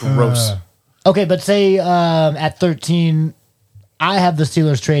 It's gross. Okay, but say at 13, I have the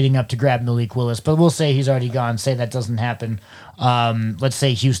Steelers trading up to grab Malik Willis, but we'll say he's already gone. Say that doesn't happen. Let's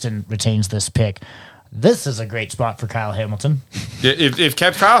say Houston retains this pick. This is a great spot for Kyle Hamilton. If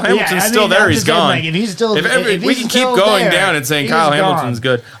Kyle Hamilton's still there, he's gone. If he's still, we can keep going down and saying Kyle Hamilton's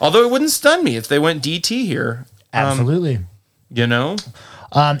good. Although it wouldn't stun me if they went DT here. Absolutely.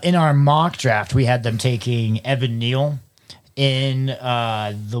 In our mock draft, we had them taking Evan Neal. In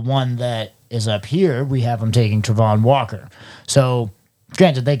the one that is up here, we have them taking Travon Walker. So,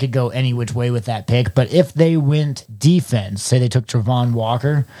 granted, they could go any which way with that pick, but if they went defense, say they took Travon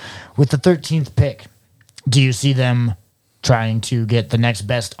Walker with the 13th pick, do you see them trying to get the next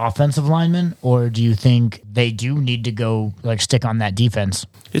best offensive lineman, or do you think they do need to go stick on that defense?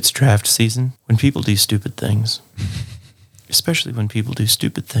 It's draft season when people do stupid things. Especially when people do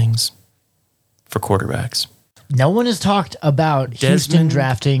stupid things for quarterbacks. No one has talked about Houston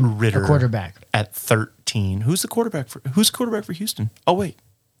drafting Ritter a quarterback. At 13. 14. Who's quarterback for Houston? Oh wait,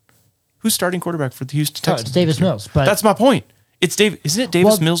 who's starting quarterback for the Houston Oh, Texans? it's Davis Mills. But That's my point. It's Dave. Isn't it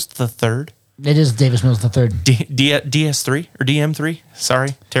Davis Mills the third? it is Davis Mills the third. DS3 or DM3? Sorry,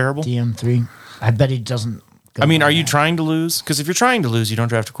 terrible. DM3. I bet he doesn't. I mean, are you trying to lose? Because if you're trying to lose, you don't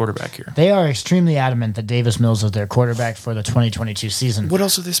draft a quarterback here. They are extremely adamant that Davis Mills is their quarterback for the 2022 season. What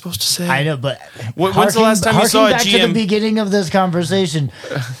else are they supposed to say? I know, but When's the last time you saw a back to the GM? beginning of this conversation,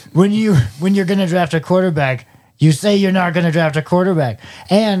 when you're going to draft a quarterback, you say you're not going to draft a quarterback.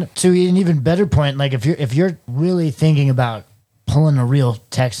 And to an even better point, like if you're really thinking about pulling a real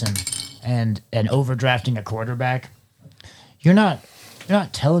Texan and overdrafting a quarterback, you're not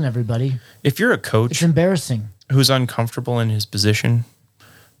telling everybody. If you're a It's coach embarrassing. who's uncomfortable in his position,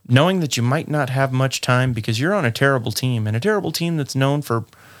 knowing that you might not have much time because you're on a terrible team, and a terrible team that's known for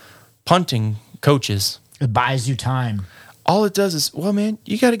punting coaches, It buys you time. all it does is, well, man,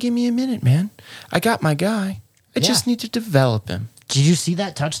 you got to give me a minute, man. I got my guy. I just need to develop him. Did you see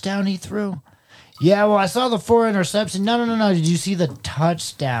that touchdown he threw? Yeah, well, I saw the 4 interceptions. No. Did you see the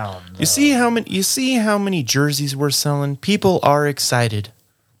touchdown? You see how many jerseys we're selling? People are excited.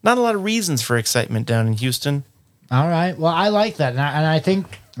 Not a lot of reasons for excitement down in Houston. All right. Well, I like that. And I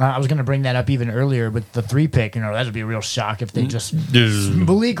think I was going to bring that up even earlier with the 3 pick. You know, that would be a real shock if they just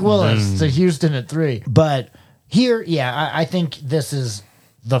Malik Willis to Houston at 3. But here, yeah, I think this is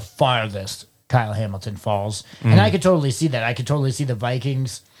the farthest Kyle Hamilton falls. And I could totally see that. I could totally see the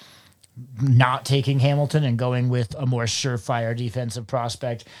Vikings not taking Hamilton and going with a more surefire defensive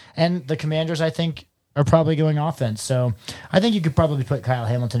prospect. And the Commanders, I think, are probably going offense. So I think you could probably put Kyle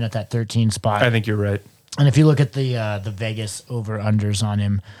Hamilton at that 13 spot. I think you're right. And if you look at the Vegas over-unders on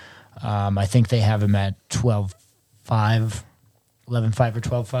him, I think they have him at 12-5, 11-5 or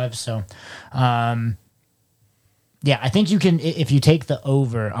 12-5. So, yeah, I think you can, if you take the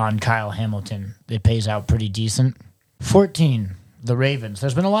over on Kyle Hamilton, it pays out pretty decent. 14, the Ravens.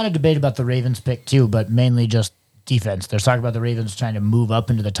 There's been a lot of debate about the Ravens pick too, but mainly just defense. There's talk about the Ravens trying to move up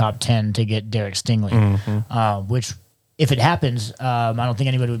into the top 10 to get Derek Stingley, which, if it happens, I don't think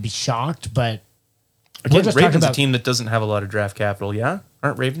anybody would be shocked, but Again, Ravens a team that doesn't have a lot of draft capital, yeah?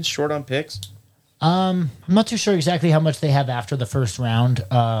 Aren't Ravens short on picks? I'm not too sure exactly how much they have after the first round,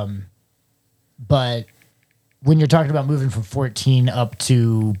 but when you're talking about moving from 14 up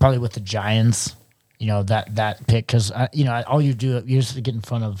to probably with the Giants, you know, that pick, because, all you do, you're just getting in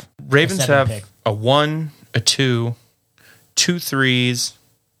front of Ravens have pick. a 1, a 2, 2 3s,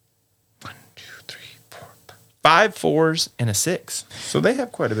 1, 2, 3, 4, 5 4s, and a 6. So they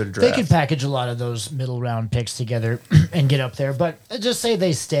have quite a bit of draft. They could package a lot of those middle round picks together and get up there, but just say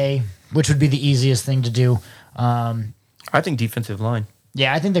they stay, which would be the easiest thing to do. I think defensive line.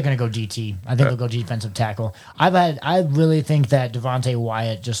 Yeah, I think they're going to go DT. I think they'll go defensive tackle. I really think that Devontae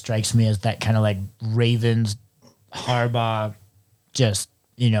Wyatt just strikes me as that kind of like Ravens, Harbaugh, just,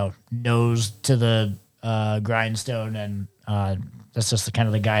 nose to the grindstone, and that's just the kind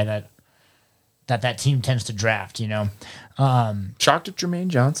of the guy that team tends to draft, Shocked if Jermaine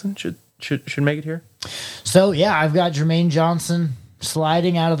Johnson should make it here? So, yeah, I've got Jermaine Johnson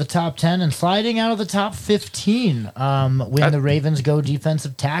sliding out of the top 10 and sliding out of the top 15 when the Ravens go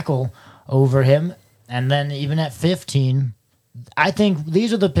defensive tackle over him. And then even at 15, I think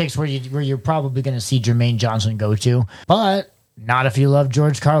these are the picks where you're probably going to see Jermaine Johnson go to, but not if you love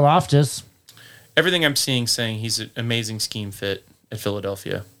George Karlaftis. Everything I'm seeing saying he's an amazing scheme fit at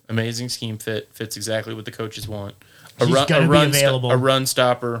Philadelphia. Amazing scheme fit, fits exactly what the coaches want. A run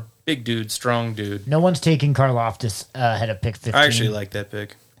stopper, big dude, strong dude. No one's taking Karlaftis ahead of pick 15. I actually like that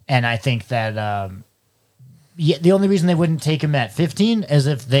pick. And I think that the only reason they wouldn't take him at 15 is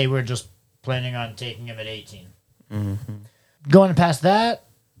if they were just planning on taking him at 18. Mm-hmm. Going past that,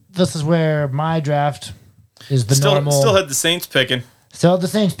 this is where my draft is normal. Still had the Saints picking. Still had the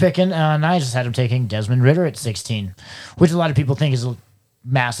Saints picking, and I just had him taking Desmond Ridder at 16, which a lot of people think is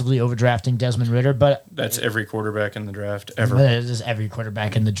massively overdrafting Desmond Ridder, but that's every quarterback in the draft ever. It is every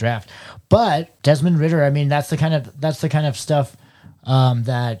quarterback in the draft. But Desmond Ridder, I mean, that's the kind of stuff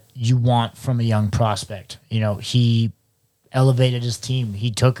that you want from a young prospect. He elevated his team.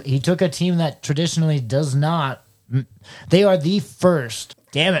 He took a team that traditionally does not. They are the first.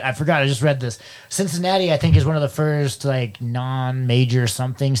 Damn it, I forgot. I just read this. Cincinnati, I think, is one of the first non-major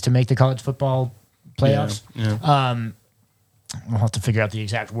somethings to make the college football playoffs. Yeah. I'll have to figure out the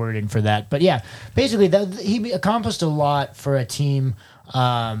exact wording for that. But yeah, basically he accomplished a lot for a team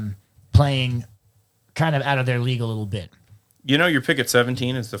playing kind of out of their league a little bit. Your pick at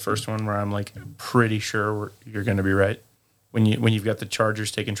 17 is the first one where I'm pretty sure you're going to be right when you've got the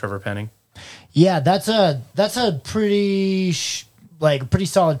Chargers taking Trevor Penning. Yeah, that's a pretty like a pretty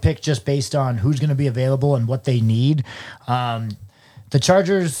solid pick just based on who's going to be available and what they need. The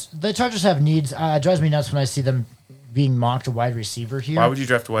Chargers have needs. It drives me nuts when I see them being mocked a wide receiver here. Why would you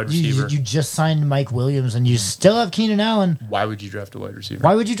draft a wide receiver? You just signed Mike Williams and you still have Keenan Allen. Why would you draft a wide receiver?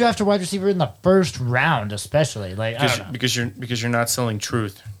 Why would you draft a wide receiver in the first round, especially? Like because you're not selling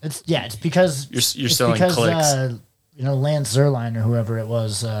truth. It's because you're selling clicks. Lance Zierlein or whoever it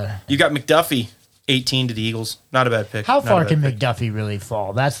was. You got McDuffie, 18 to the Eagles. Not a bad pick. How far can McDuffie really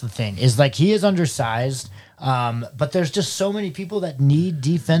fall? That's the thing. Is like he is undersized. But there's just so many people that need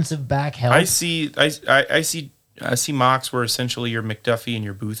defensive back help. I see mocks where essentially your McDuffie and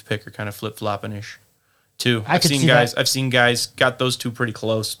your Booth pick are kind of flip flopping ish, too. I've seen guys got those two pretty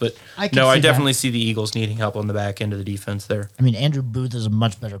close, but I definitely see the Eagles needing help on the back end of the defense there. I mean, Andrew Booth is a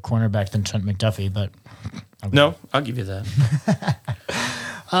much better cornerback than Trent McDuffie, but okay. No, I'll give you that.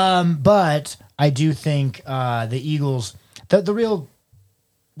 But I do think the Eagles, the real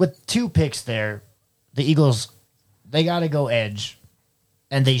with 2 picks there. The Eagles, they got to go edge,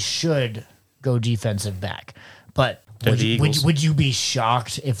 and they should go defensive back. But would you be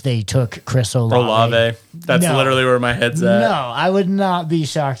shocked if they took Chris Olave? That's literally where my head's at. No, I would not be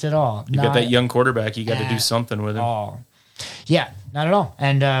shocked at all. You got that young quarterback. You got to do something with him. All. Yeah, not at all.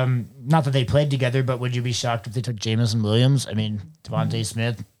 And not that they played together, but would you be shocked if they took Jameson Williams? I mean, Devontae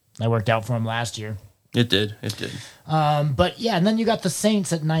Smith, that worked out for him last year. It did. But yeah, and then you got the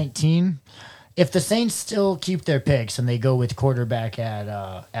Saints at 19. If the Saints still keep their picks and they go with quarterback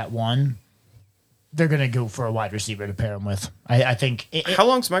at 1, they're going to go for a wide receiver to pair him with. I think. How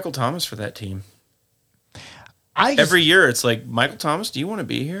long's Michael Thomas for that team? Every year it's like, Michael Thomas, do you want to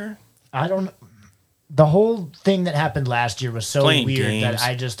be here? I don't. The whole thing that happened last year was so weird games.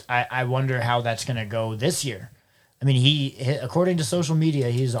 that I wonder how that's going to go this year. I mean, he according to social media,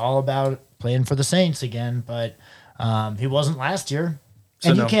 he's all about playing for the Saints again, but he wasn't last year.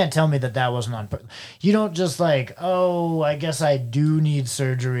 And you can't tell me that wasn't on purpose. You don't just like, I guess I do need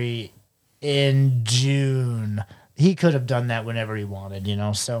surgery in June. He could have done that whenever he wanted,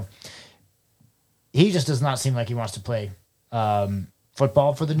 So he just does not seem like he wants to play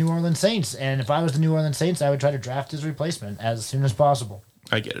football for the New Orleans Saints. And if I was the New Orleans Saints, I would try to draft his replacement as soon as possible.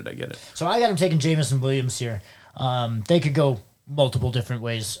 I get it. So I got him taking Jameson Williams here. They could go multiple different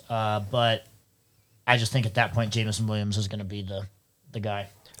ways, but I just think at that point, Jameson Williams is going to be the guy.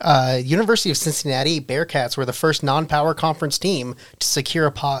 University of Cincinnati Bearcats were the first non-power conference team to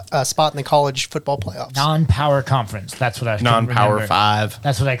secure a spot in the college football playoffs. Non-power conference. That's what I non-power 5.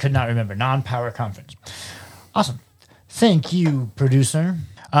 That's what I could not remember. Non-power conference. Awesome. Thank you, producer.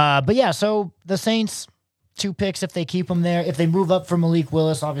 But yeah, so the Saints, 2 picks if they keep them there. If they move up for Malik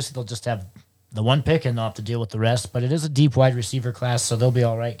Willis, obviously they'll just have the 1 pick and they'll have to deal with the rest. But it is a deep wide receiver class, so they'll be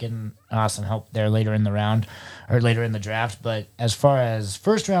all right getting some help there later in the round or later in the draft. But as far as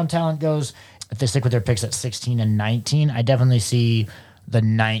first round talent goes, if they stick with their picks at 16 and 19, I definitely see the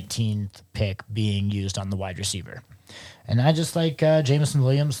 19th pick being used on the wide receiver. And I just like Jameson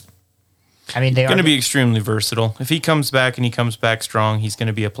Williams. I mean, they're going to be extremely versatile. If he comes back and he comes back strong, he's going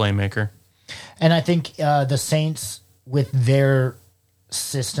to be a playmaker. And I think the Saints, with their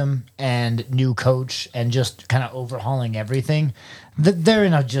system and new coach and just kind of overhauling everything, they're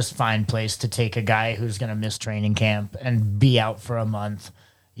in a just fine place to take a guy who's going to miss training camp and be out for a month.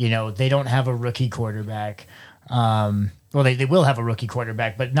 They don't have a rookie quarterback. Well, they will have a rookie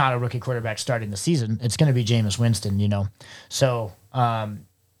quarterback, but not a rookie quarterback starting the season. It's going to be Jameis Winston, So,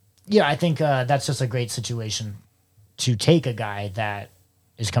 I think that's just a great situation to take a guy that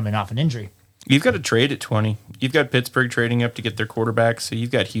is coming off an injury. You've got to trade at 20. You've got Pittsburgh trading up to get their quarterback, so you've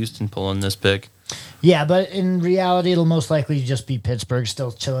got Houston pulling this pick. Yeah, but in reality, it'll most likely just be Pittsburgh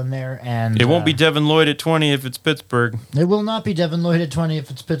still chilling there. And it won't be Devin Lloyd at 20 if it's Pittsburgh. It will not be Devin Lloyd at 20 if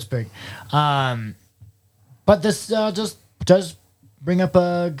it's Pittsburgh. But this just does bring up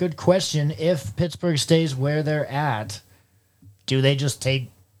a good question. If Pittsburgh stays where they're at, do they just take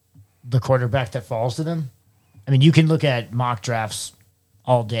the quarterback that falls to them? I mean, you can look at mock drafts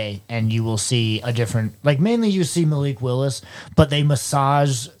all day and you will see a different, mainly you see Malik Willis, but they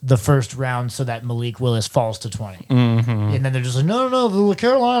massage the first round so that Malik Willis falls to 20. Mm-hmm. And then they're just like, no,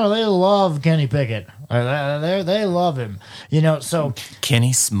 Carolina, they love Kenny Pickett. They love him. So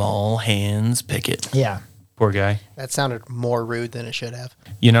Kenny Small Hands Pickett. Yeah. Poor guy. That sounded more rude than it should have.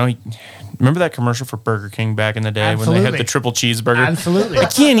 Remember that commercial for Burger King back in the day when they had the triple cheeseburger? Absolutely. I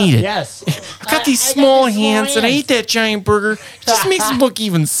can't eat it. Yes. I've got these small hands and I ate that giant burger. It just makes it look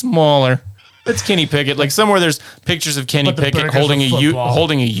even smaller. That's Kenny Pickett. Somewhere there's pictures of Kenny Pickett holding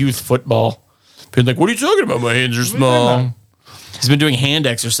a youth football. People are like, what are you talking about? My hands are small. He's been doing hand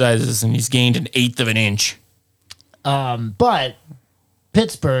exercises and he's gained 1/8 of an inch. But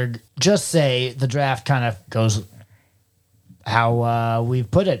Pittsburgh, just say the draft kind of goes how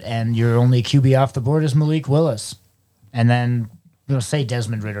we've put it, and your only QB off the board is Malik Willis. And then we'll say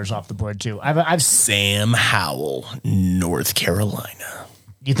Desmond Ritter's off the board too. I've Sam Howell, North Carolina.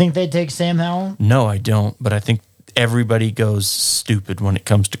 You think they'd take Sam Howell? No, I don't, but I think everybody goes stupid when it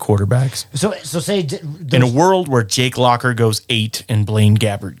comes to quarterbacks. So say in a world where Jake Locker goes 8 and Blaine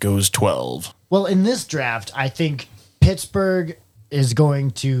Gabbert goes 12. Well, in this draft, I think Pittsburgh is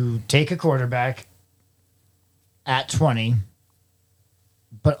going to take a quarterback at 20,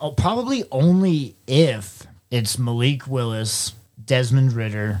 but probably only if it's Malik Willis, Desmond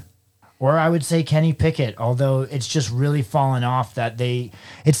Ridder, or I would say Kenny Pickett, although it's just really fallen off that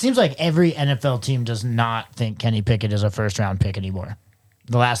it seems like every NFL team does not think Kenny Pickett is a first-round pick anymore.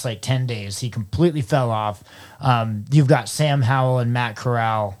 The last 10 days, he completely fell off. You've got Sam Howell and Matt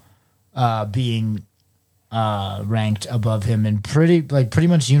Corral being ranked above him and pretty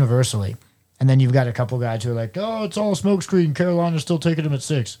much universally. And then you've got a couple guys who are like, oh, it's all a smokescreen. Carolina's still taking him at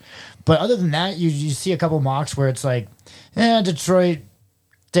 6. But other than that, you see a couple mocks where it's like, Detroit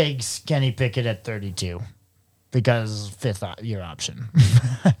takes Kenny Pickett at 32 because 5th-year option.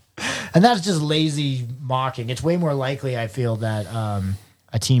 And that's just lazy mocking. It's way more likely, I feel, that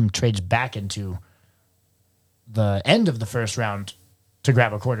a team trades back into the end of the first round to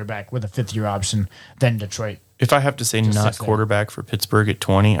grab a quarterback with a 5th-year option than Detroit. If I have to say not quarterback for Pittsburgh at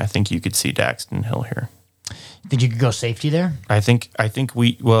 20, I think you could see Daxton Hill here. Think you could go safety there? I think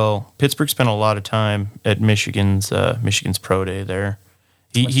Pittsburgh spent a lot of time at Michigan's pro day there.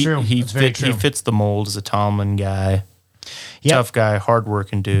 He fits the mold as a Tomlin guy. Yep. Tough guy,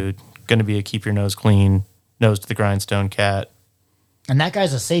 hardworking dude. Going to be a keep your nose clean, nose to the grindstone cat. And that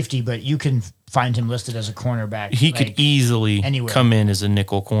guy's a safety, but you can find him listed as a cornerback. He could easily come in as a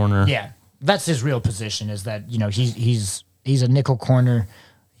nickel corner. Yeah, that's his real position. Is that he's a nickel corner.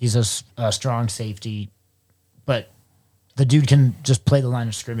 He's a strong safety, but the dude can just play the line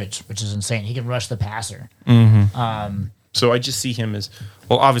of scrimmage, which is insane. He can rush the passer. Mm-hmm. So I just see him as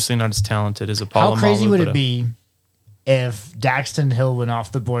obviously not as talented as Apollo. How crazy would it be if Daxton Hill went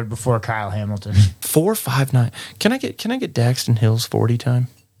off the board before Kyle Hamilton? 4.59. Can I get Daxton Hill's 40 time?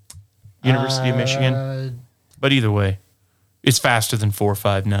 University of Michigan. But either way, it's faster than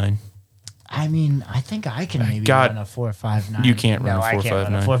 4.59. I mean, I think I can maybe run a 4.59. You can't run a 4.59. I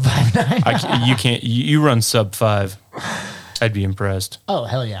can't run a 4.59. You can't. You run sub 5. I'd be impressed. Oh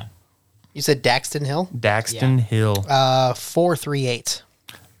hell yeah! You said Daxton Hill? Hill. 4.38.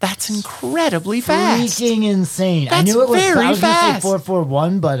 That's incredibly fast. Freaking insane. That's I knew it was very I was fast. Going to say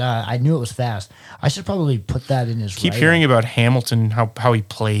 4.41, but I knew it was fast. I should probably put that in his Keep hearing about Hamilton, how he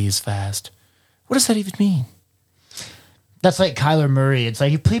plays fast. What does that even mean? That's like Kyler Murray. It's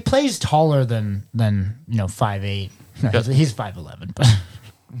like he plays taller than 5'8". No, he's 5'11", but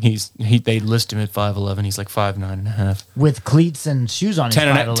they list him at 5'11". He's like 5'9.5". With cleats and shoes on.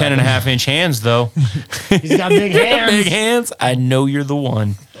 10.5 inch hands though. He's got big hands. Big hands. I know you're the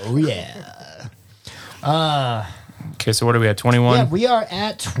one. Oh yeah. Okay, so what are we at? 21. Yeah, we are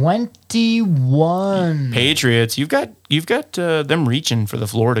at 21. Patriots. You've got them reaching for the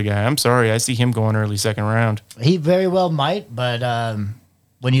Florida guy. I'm sorry, I see him going early second round. He very well might, but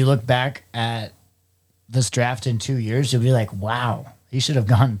when you look back at this draft in 2 years, you'll be like, wow, he should have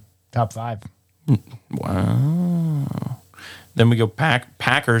gone top 5. Wow. Then we go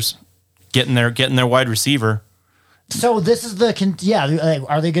Packers getting their wide receiver. So this is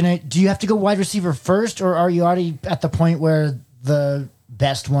are they gonna? Do you have to go wide receiver first, or are you already at the point where the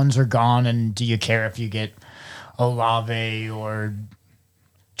best ones are gone? And do you care if you get Olave or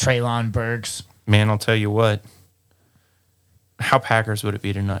Treylon Burks? Man, I'll tell you what. How Packers would it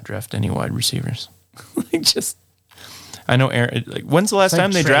be to not draft any wide receivers? I know Aaron. When's the last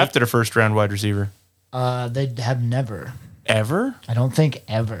time they drafted a first round wide receiver? They have never. Ever? I don't think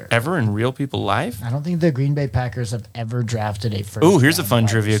ever. Ever in real people life? I don't think the Green Bay Packers have ever drafted a first. Ooh, here's a fun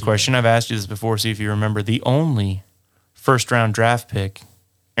trivia question. I've asked you this before, see if you remember. The only first-round draft pick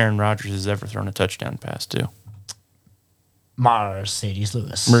Aaron Rodgers has ever thrown a touchdown pass to. Mercedes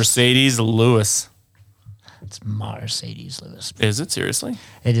Lewis. Mercedes Lewis. It's Mercedes Lewis. Is it seriously?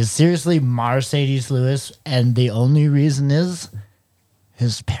 It is seriously Mercedes Lewis, and the only reason is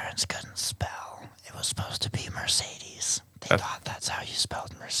his parents couldn't spell. It was supposed to be Mercedes. They thought that's how you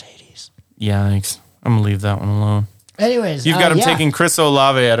spelled Mercedes. Yikes. I'm going to leave that one alone. Anyways. You've got him taking Chris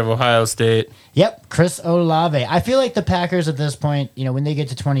Olave out of Ohio State. Yep, Chris Olave. I feel like the Packers at this point, when they get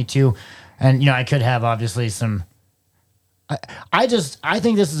to 22, and, I could have obviously some I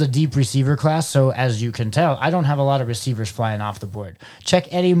think this is a deep receiver class. So as you can tell, I don't have a lot of receivers flying off the board. Check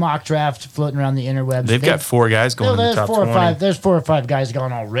any mock draft floating around the interwebs. They've got 4 guys going in the top 20. There's 4 or 5 guys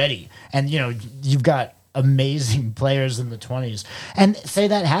going already. And, you've got amazing players in the 20s. And say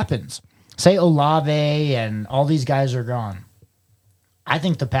that happens. Say Olave and all these guys are gone. I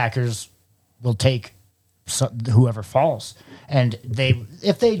think the Packers will take whoever falls. And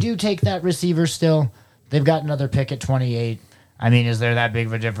if they do take that receiver still, they've got another pick at 28. I mean, is there that big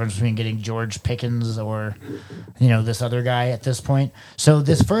of a difference between getting George Pickens or, this other guy at this point? So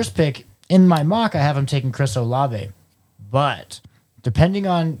this first pick, in my mock, I have him taking Chris Olave. But depending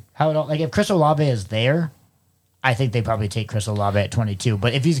on how it all, if Chris Olave is there, I think they probably take Chris Olave at 22.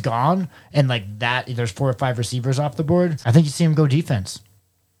 But if he's gone and there's 4 or 5 receivers off the board, I think you see him go defense.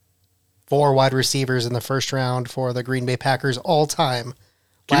 4 wide receivers in the first round for the Green Bay Packers all time.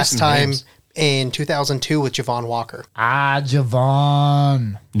 Last time names. in 2002 with Javon Walker.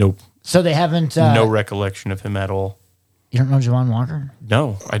 Javon. Nope. So they haven't... no recollection of him at all. You don't know Javon Walker?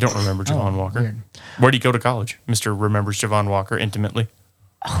 No, I don't remember Javon Walker. Weird. Where'd he go to college? Mr. remembers Javon Walker intimately.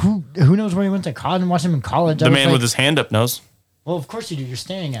 Who knows where he went to college and watched him in college? The man with his hand up knows. Well, of course you do. You're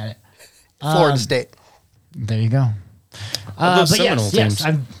staring at it. Florida State. There you go. Those But Seminole yes, teams.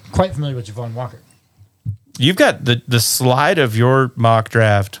 I'm quite familiar with Javon Walker. You've got the slide of your mock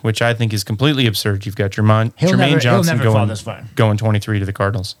draft, which I think is completely absurd. You've got Jermaine Johnson never fall this far. going 23 to the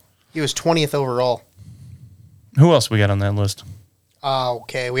Cardinals. He was 20th overall. Who else we got on that list?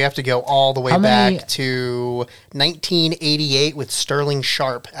 Okay, we have to go all the way back to 1988 with Sterling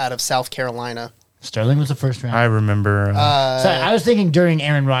Sharp out of South Carolina. Sterling was the first round. I remember. Sorry, I was thinking during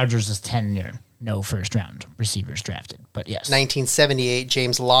Aaron Rodgers' tenure, no first round receivers drafted. But yes. 1978,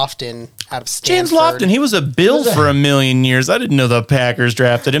 James Lofton out of Stanford. James Lofton, he was a Bill for a million years. I didn't know the Packers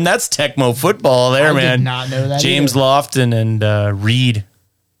drafted him. That's Tecmo football there, man. I did not know that James either. Lofton and Reed.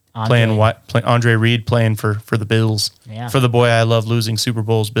 Andre Reed playing for the Bills. Yeah. For the boy I love losing Super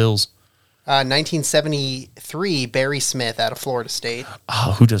Bowls, Bills. 1973, Barry Smith out of Florida State.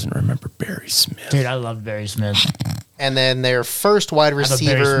 Oh, who doesn't remember Barry Smith? Dude, I love Barry Smith. And then their first wide I have a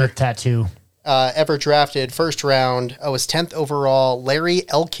Barry receiver Smith tattoo. ever drafted, first round, was 10th overall, Larry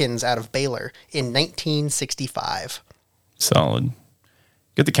Elkins out of Baylor in 1965. Solid.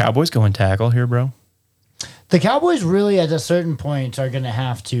 Get the Cowboys going tackle here, bro. The Cowboys really, at a certain point, are going to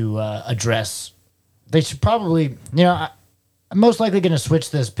have to address. They should probably, I'm most likely going to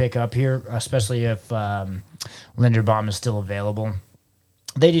switch this pick up here, especially if Linderbaum is still available.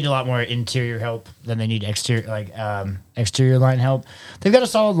 They need a lot more interior help than they need exterior line help. They've got a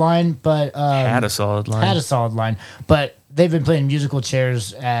solid line, but Had a solid line. But they've been playing musical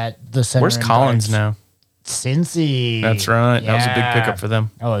chairs at the center. Where's Collins now? Cincy. That's right. That was a big Yeah. pickup for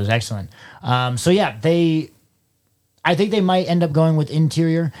them. Oh, it was excellent. I think they might end up going with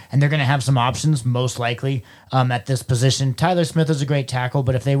interior, and they're going to have some options, most likely, at this position. Tyler Smith is a great tackle,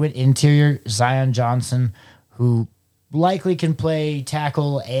 but if they went interior, Zion Johnson, who likely can play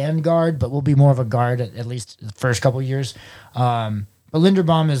tackle and guard, but will be more of a guard at least the first couple years. But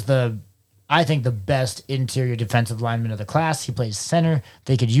Linderbaum is I think, the best interior defensive lineman of the class. He plays center.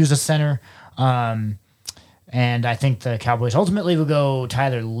 They could use a center. And I think the Cowboys ultimately will go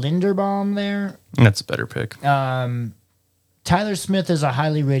Tyler Linderbaum there. That's a better pick. Tyler Smith is a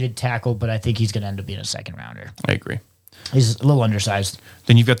highly rated tackle, but I think he's going to end up being a second rounder. I agree. He's a little undersized.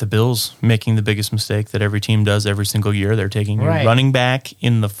 Then you've got the Bills making the biggest mistake that every team does every single year. They're taking a running back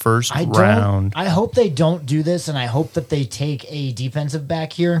in the first round. I hope they don't do this, and I hope that they take a defensive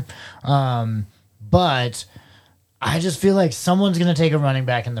back here. But I just feel like someone's going to take a running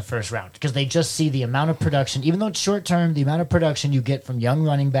back in the first round because they just see the amount of production, even though it's short term, the amount of production you get from young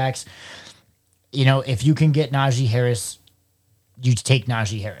running backs. If you can get Najee Harris, you take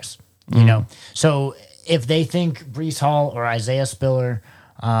Najee Harris. So if they think Breece Hall or Isaiah Spiller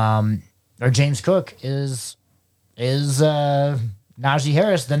or James Cook is Najee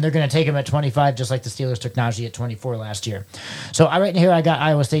Harris, then they're going to take him at 25, just like the Steelers took Najee at 24 last year. So right here, I got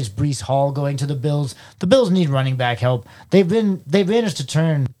Iowa State's Breece Hall going to the Bills. The Bills need running back help. They've managed to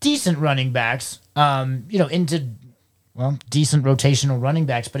turn decent running backs, into decent rotational running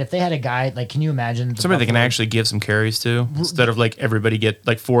backs. But if they had a guy can you imagine Somebody they can actually give some carries to instead of everybody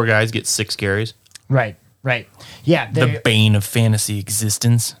get 4 guys get 6 carries. Right. Yeah, the bane of fantasy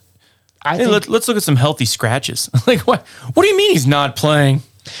existence. Let's look at some healthy scratches. What do you mean he's not playing?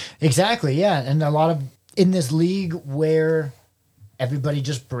 Exactly, yeah. And a lot of in this league where everybody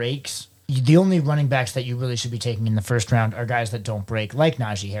just breaks, the only running backs that you really should be taking in the first round are guys that don't break, like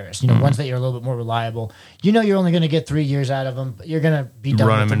Najee Harris. Ones that you're a little bit more reliable. You're only going to get 3 years out of them, but you're going to be done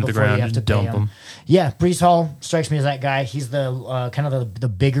Run with him them into the before you ground have to and pay dump him. him. Yeah, Brees Hall strikes me as that guy. He's the kind of the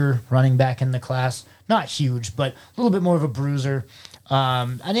bigger running back in the class. Not huge, but a little bit more of a bruiser.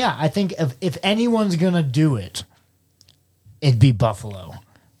 And yeah, I think if anyone's going to do it, it'd be Buffalo.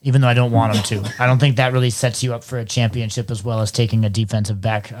 Even though I don't want them to. I don't think that really sets you up for a championship as well as taking a defensive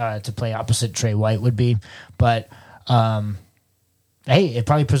back to play opposite Trey White would be. But, hey, it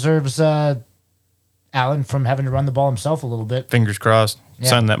probably preserves Allen from having to run the ball himself a little bit. Fingers crossed. Yeah.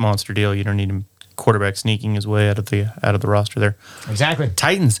 Sign that monster deal. You don't need him quarterback sneaking his way out of the roster there. Exactly.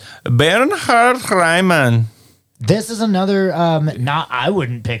 Titans, Bernhard Reimann. This is another, I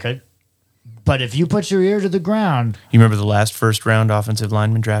wouldn't pick it. But if you put your ear to the ground. You remember the last first round offensive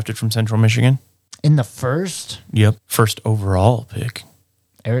lineman drafted from Central Michigan? In the first? Yep. First overall pick.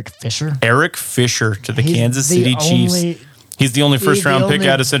 Eric Fisher? Eric Fisher to the He's Kansas the City Chiefs. He's the only first round pick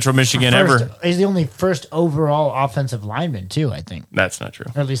out of Central Michigan ever. He's the only first overall offensive lineman, too, I think. That's not true.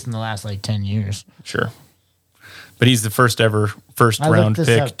 Or at least in the last, 10 years. Sure. But he's the first ever first round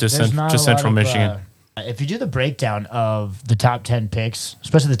pick to Central Michigan. If you do the breakdown of the top 10 picks,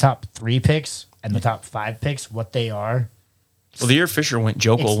 especially the top 3 picks and the top 5 picks, what they are. Well, the year Fisher went,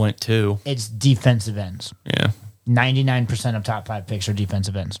 Jokel went too. It's defensive ends. Yeah. 99% of top 5 picks are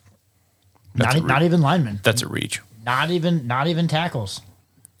defensive ends. That's Not even linemen. That's a reach. Not even tackles.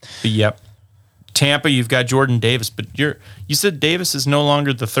 Yep. Tampa, you've got Jordan Davis, but you said Davis is no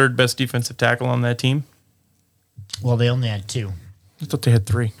longer the third best defensive tackle on that team? Well, they only had 2. I thought they had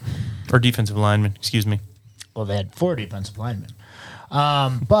 3. Or defensive linemen, excuse me. Well, they had 4 defensive linemen.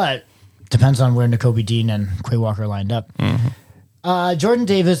 But depends on where Nakobe Dean and Quay Walker lined up. Mm-hmm. Jordan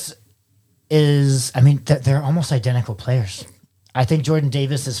Davis is, they're almost identical players. I think Jordan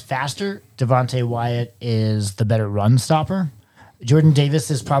Davis is faster. Devontae Wyatt is the better run stopper. Jordan Davis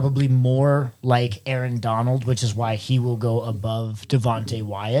is probably more like Aaron Donald, which is why he will go above Devontae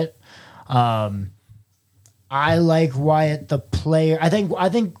Wyatt. I like Wyatt the player. I think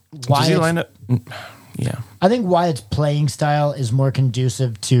Wyatt. Does he line up? Yeah. I think Wyatt's playing style is more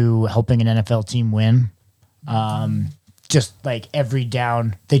conducive to helping an NFL team win. Just like every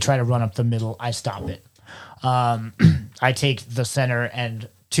down, they try to run up the middle. I stop it. I take the center and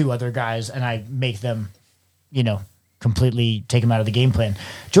 2 other guys, and I make them, completely take them out of the game plan.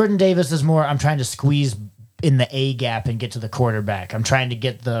 Jordan Davis is more, I'm trying to squeeze in the A gap and get to the quarterback. I'm trying to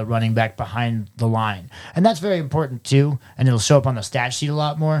get the running back behind the line. And that's very important too, and it'll show up on the stat sheet a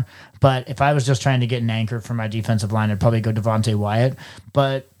lot more. But if I was just trying to get an anchor for my defensive line, I'd probably go Devontae Wyatt.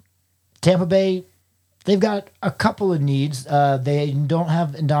 But Tampa Bay, they've got a couple of needs. They don't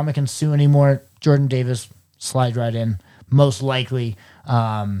have Ndamukong Suh anymore. Jordan Davis slide right in. Most likely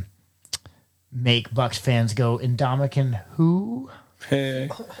make Bucs fans go, Ndamukong who?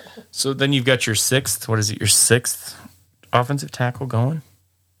 So then you've got your 6th, what is it, your 6th offensive tackle going?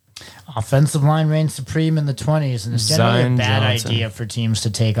 Offensive line reigns supreme in the 20s, and it's generally Zion a bad Johnson. idea for teams to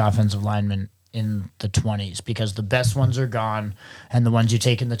take offensive linemen in the 20s because the best ones are gone, and the ones you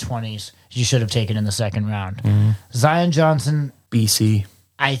take in the 20s, you should have taken in the second round. Mm-hmm. Zion Johnson, BC.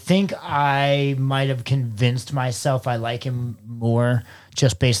 I think I might have convinced myself I like him more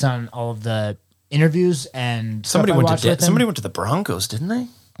just based on all of the interviews and Somebody stuff I went watched to with him. somebody went to the Broncos, didn't they?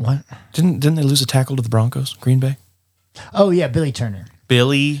 What? Didn't they lose a tackle to the Broncos, Green Bay? Oh, yeah, Billy Turner.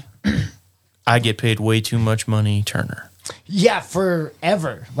 Billy, I get paid way too much money, Turner. Yeah,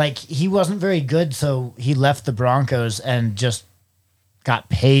 forever. Like, he wasn't very good, so he left the Broncos and just got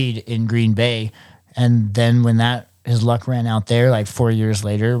paid in Green Bay. And then when his luck ran out there, 4 years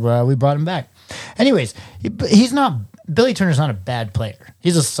later, we brought him back. Anyways, Billy Turner's not a bad player.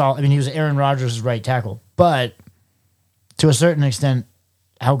 He's a solid, he was Aaron Rodgers' right tackle. But to a certain extent,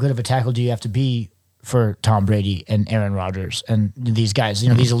 how good of a tackle do you have to be for Tom Brady and Aaron Rodgers and these guys?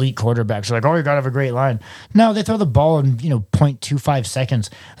 These elite quarterbacks are like, oh, you got to have a great line. No, they throw the ball in, 0.25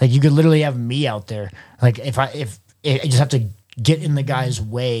 seconds. Like, you could literally have me out there. Like, if I just have to get in the guy's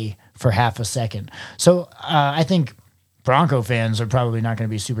way for half a second. So I think Bronco fans are probably not going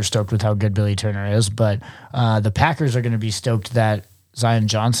to be super stoked with how good Billy Turner is, but the Packers are going to be stoked that Zion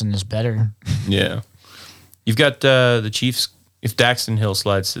Johnson is better. Yeah. You've got the Chiefs. If Daxton Hill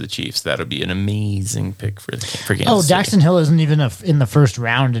slides to the Chiefs, that'll be an amazing pick for Kansas Oh, City. Daxton Hill isn't even in the first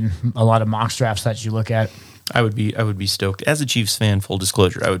round in a lot of mock drafts that you look at. I would be stoked. As a Chiefs fan, full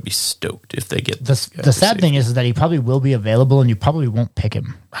disclosure, I would be stoked if they get The sad thing is that he probably will be available and you probably won't pick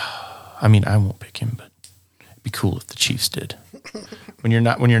him. I won't pick him, but it'd be cool if the Chiefs did. When you're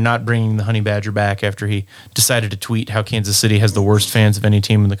not bringing the Honey Badger back after he decided to tweet how Kansas City has the worst fans of any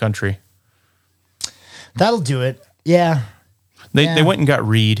team in the country. That'll do it. Yeah. They went and got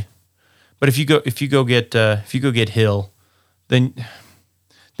Reed, but if you go get Hill, then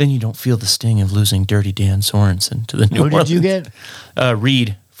you don't feel the sting of losing Dirty Dan Sorensen to the New Orleans. Who did you get?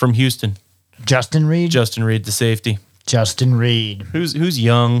 Reed from Houston. Justin Reed, the safety. Justin Reed, who's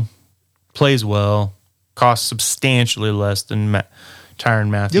young, plays well, costs substantially less than Tyrann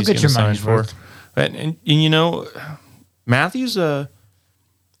Matthews. You'll get your money's worth. And you know, Matthews,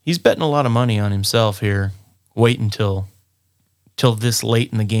 he's betting a lot of money on himself here. Wait until this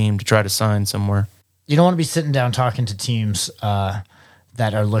late in the game to try to sign somewhere. You don't want to be sitting down talking to teams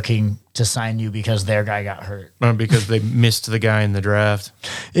that are looking to sign you because their guy got hurt. Or because they missed the guy in the draft.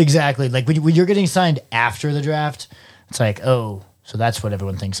 Exactly. Like when you're getting signed after the draft, it's like, oh, so that's what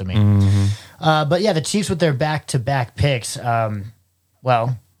everyone thinks of me. Mm-hmm. But yeah, the Chiefs with their back-to-back picks,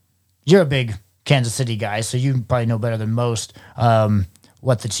 well, you're a big Kansas City guy, so you probably know better than most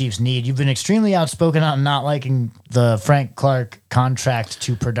what the Chiefs need. You've been extremely outspoken on not liking the Frank Clark contract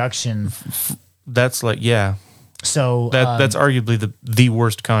to production. That's like, yeah. So that's arguably the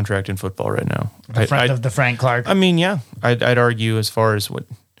worst contract in football right now. The Frank Clark. I mean, yeah, I'd argue as far as what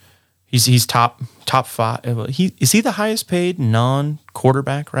he's top five. Is he the highest paid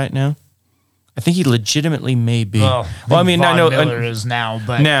non-quarterback right now? I think he legitimately may be. Well, I mean, I know Miller is now,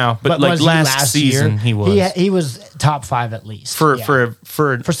 but like last season year, he was. He was top 5 at least for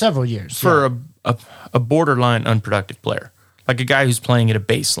several years for a borderline unproductive player, like a guy who's playing at a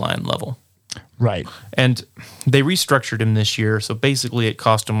baseline level. Right. And they restructured him this year, so basically it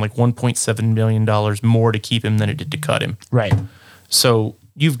cost him like $1.7 million more to keep him than it did to cut him. Right. So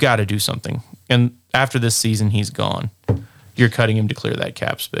you've got to do something. And after this season, he's gone. You're cutting him to clear that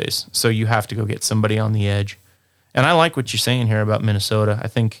cap space. So you have to go get somebody on the edge. And I like what you're saying here about Minnesota. I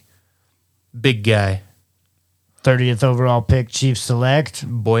think big guy. 30th overall pick, Chiefs select.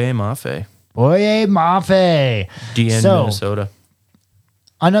 Boye Mafe. DN Minnesota.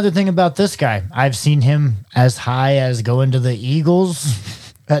 Another thing about this guy, I've seen him as high as going to the Eagles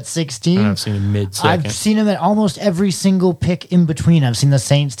at 16. And I've seen him mid-second. I've seen him at almost every single pick in between. I've seen the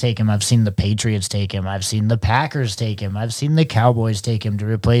Saints take him. I've seen the Patriots take him. I've seen the Packers take him. I've seen the Cowboys take him to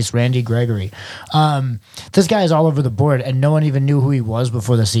replace Randy Gregory. This guy is all over the board, and no one even knew who he was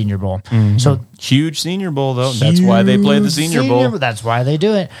before the Senior Bowl. Mm-hmm. So huge Senior Bowl, though. That's why they play the Senior Bowl. That's why they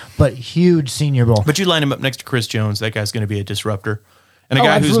do it. But huge Senior Bowl. But you line him up next to Chris Jones, that guy's going to be a disruptor. And a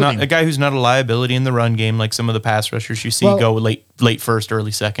guy who's not a liability in the run game like some of the pass rushers you see go late first,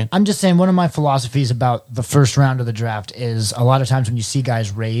 early second. I'm just saying one of my philosophies about the first round of the draft is a lot of times when you see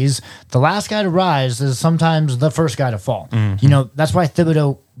guys raise, the last guy to rise is sometimes the first guy to fall. Mm-hmm. You know, that's why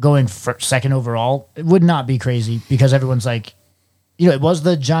Thibodeau going second overall, it would not be crazy because everyone's like, you know, it was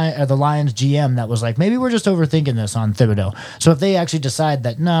the Lions GM that was like, maybe we're just overthinking this on Thibodeau. So if they actually decide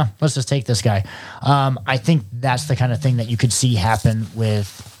that, nah, let's just take this guy, I think that's the kind of thing that you could see happen with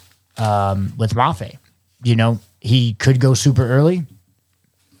Mafe. You know, he could go super early.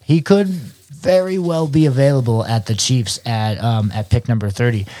 He could very well be available at the Chiefs at pick number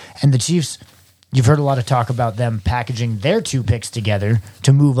 30. And the Chiefs, you've heard a lot of talk about them packaging their 2 picks together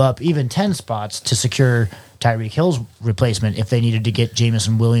to move up even 10 spots to secure Tyreek Hill's replacement if they needed to get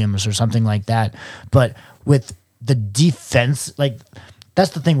Jameson Williams or something like that. But with the defense, like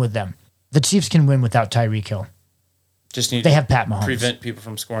that's the thing with them. The Chiefs can win without Tyreek Hill. They have Pat Mahomes. Prevent people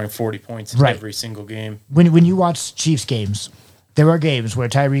from scoring 40 points in every single game. When you watch Chiefs games, there are games where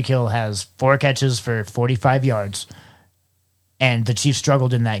Tyreek Hill has 4 catches for 45 yards, and the Chiefs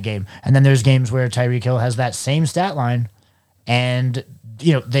struggled in that game. And then there's games where Tyreek Hill has that same stat line, and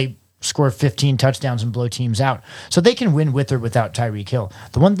you know they score 15 touchdowns and blow teams out. So they can win with or without Tyreek Hill.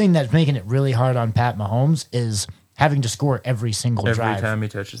 The one thing that's making it really hard on Pat Mahomes is having to score every single drive. Every time he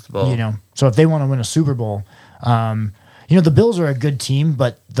touches the ball. You know, so if they want to win a Super Bowl, you know, the Bills are a good team,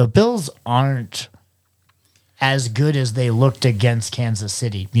 but the Bills aren't as good as they looked against Kansas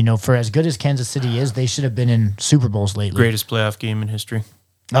City. You know, for as good as Kansas City is, they should have been in Super Bowls lately. Greatest playoff game in history.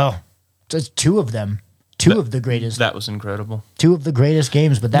 Oh, just 2 of them. Two of the greatest. That was incredible. 2 of the greatest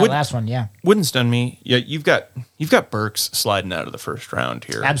games, but that last one, yeah. Wouldn't stun me. Yeah, you've got Burks sliding out of the first round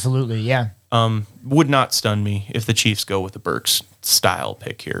here. Absolutely, yeah. Would not stun me if the Chiefs go with the Burks style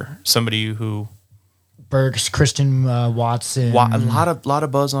pick here. Somebody who Burks, Christian Watson. A lot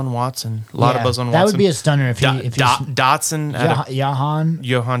of buzz on Watson. A lot of buzz on Watson. That would be a stunner if he Dotson. Johan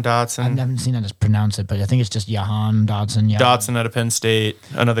Dotson. I haven't seen how to pronounce it, but I think it's just Johan Dotson. Dotson out of Penn State.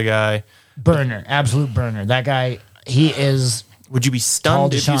 Another guy. Burner, absolute burner. That guy, he is. Would you be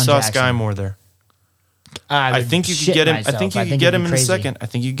stunned if you saw Sky Moore there? I think you could get him. I think you could get him in the second. I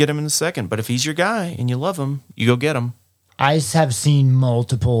think you get him in the second. But if he's your guy and you love him, you go get him. I have seen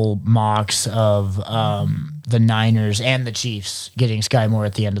multiple mocks of the Niners and the Chiefs getting Sky Moore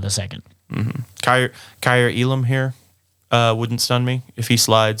at the end of the second. Mm-hmm. Kyer Elam here wouldn't stun me if he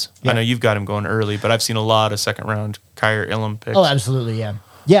slides. Yeah. I know you've got him going early, but I've seen a lot of second-round Kyer Elam picks. Oh, absolutely, yeah.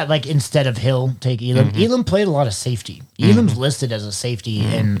 Yeah, like instead of Hill, take Elam. Elam played a lot of safety. Elam's listed as a safety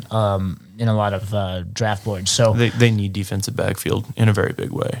in a lot of draft boards. So they need defensive backfield in a very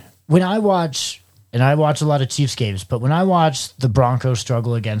big way. When I watch a lot of Chiefs games, but when I watch the Broncos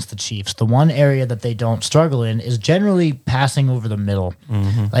struggle against the Chiefs, the one area that they don't struggle in is generally passing over the middle.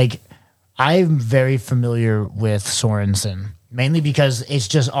 Like, I'm very familiar with Sorensen, mainly because it's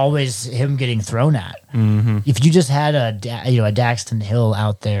just always him getting thrown at. If you just had a Daxton Hill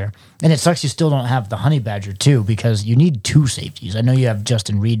out there, and it sucks you still don't have the Honey Badger too, because you need two safeties. I know you have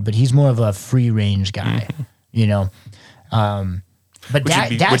Justin Reed, but he's more of a free range guy, you know. But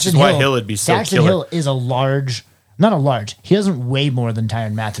which is why Hill would be so Daxton killer. Hill is not a large. He doesn't weigh more than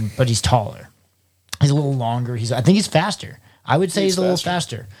Tyron Matthew, but he's taller. He's a little longer. I think he's faster. I would say he's a little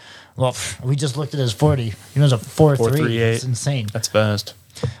faster. Well, we just looked at his 40. He was a 4.38. It's insane. That's fast.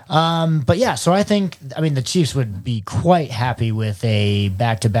 But yeah, so the Chiefs would be quite happy with a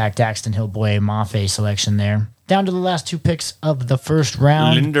back-to-back Daxton Hill Boye Mafe selection there. Down to the last two picks of the first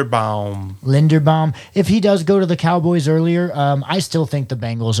round. Linderbaum. If he does go to the Cowboys earlier, I still think the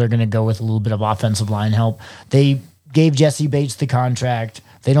Bengals are going to go with a little bit of offensive line help. They gave Jesse Bates the contract.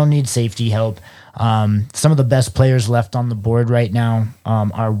 They don't need safety help. Some of the best players left on the board right now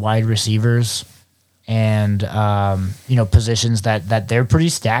are wide receivers and positions that they're pretty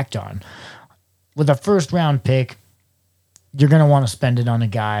stacked on. With a first round pick, you're going to want to spend it on a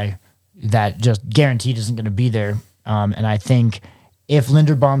guy that just guaranteed isn't going to be there. And I think if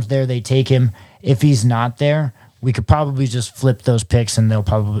Linderbaum's there, they take him. If he's not there, we could probably just flip those picks and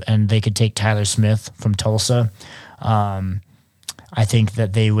they could take Tyler Smith from Tulsa. I think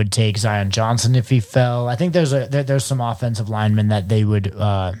that they would take Zion Johnson if he fell. I think there's some offensive linemen that they would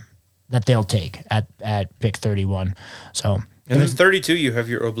that they'll take at pick 31. So and then 32, you have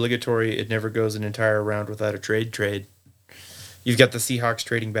your obligatory. It never goes an entire round without a trade. You've got the Seahawks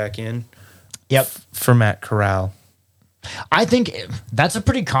trading back in. Yep, for Matt Corral. I think that's a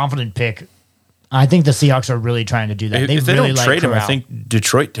pretty confident pick. I think the Seahawks are really trying to do that. If they really don't like trade him, Corral. I think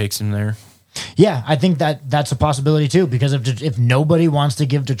Detroit takes him there. Yeah, I think that's a possibility too. Because if nobody wants to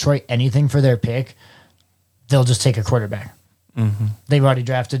give Detroit anything for their pick, they'll just take a quarterback. They've already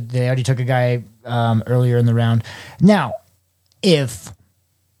drafted. They already took a guy earlier in the round. Now, if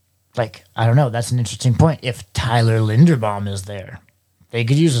I don't know, that's an interesting point. If Tyler Linderbaum is there, they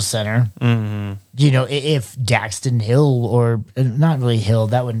could use a center. If Daxton Hill or not really Hill,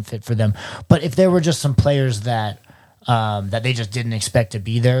 that wouldn't fit for them. But if there were just some players that they just didn't expect to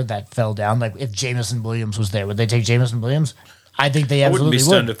be there that fell down, like if Jameson Williams was there, would they take Jameson Williams? I think they absolutely would. I wouldn't be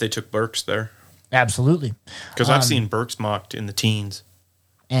stunned if they took Burks there. Absolutely. Because I've seen Burks mocked in the teens.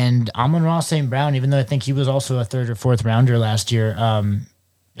 And Amon-Ra St. Brown, even though I think he was also a third or fourth rounder last year,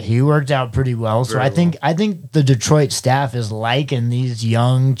 he worked out pretty well. So I think the Detroit staff is liking these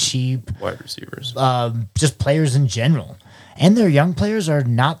young, cheap wide receivers, just players in general. And their young players are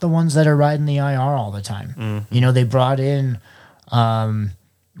not the ones that are riding the IR all the time. They brought in,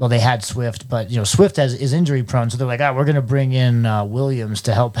 they had Swift, but Swift is injury prone, so they're like, we're going to bring in Williams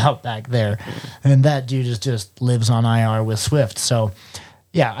to help out back there, and that dude just lives on IR with Swift. So,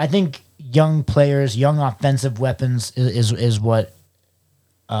 yeah, I think young players, young offensive weapons is what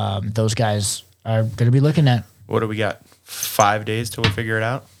those guys are going to be looking at. What do we got? 5 days till we figure it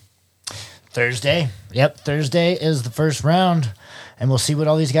out? Thursday. Yep, Thursday is the first round, and we'll see what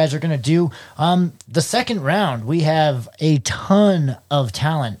all these guys are going to do. The second round, we have a ton of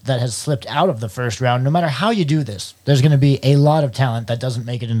talent that has slipped out of the first round. No matter how you do this, there's going to be a lot of talent that doesn't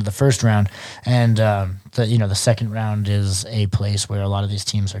make it into the first round, and the second round is a place where a lot of these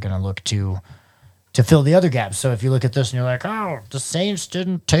teams are going to look to fill the other gaps. So if you look at this and you're like, oh, the Saints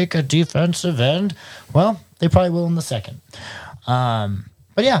didn't take a defensive end, well, they probably will in the second.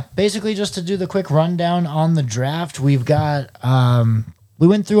 But yeah, basically just to do the quick rundown on the draft, we've got, we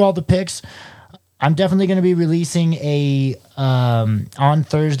went through all the picks. I'm definitely going to be releasing on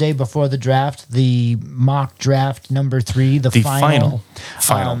Thursday before the draft, the mock draft number 3, the final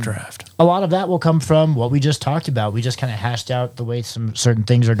draft. A lot of that will come from what we just talked about. We just kind of hashed out the way some certain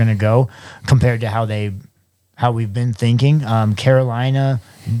things are going to go compared to how we've been thinking. Carolina,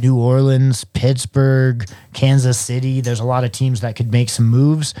 New Orleans, Pittsburgh, Kansas City. There's a lot of teams that could make some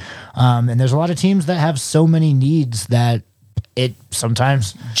moves. And there's a lot of teams that have so many needs that it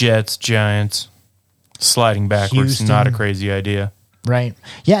sometimes... Jets, Giants, sliding backwards, Houston. not a crazy idea. Right.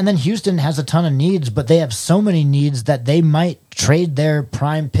 Yeah, and then Houston has a ton of needs, but they have so many needs that they might trade their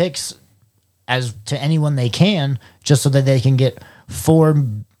prime picks as to anyone they can, just so that they can get 4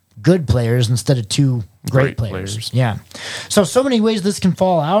 good players instead of 2 great players. Yeah. So many ways this can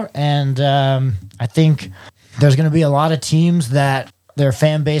fall out, and I think there's going to be a lot of teams that their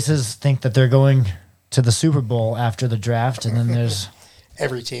fan bases think that they're going to the Super Bowl after the draft, and then there's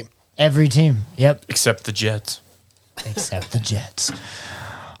Every team. Yep. Except the Jets. Except the Jets.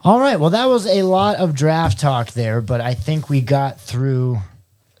 All right. Well, that was a lot of draft talk there, but I think we got through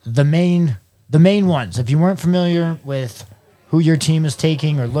the main ones. If you weren't familiar with who your team is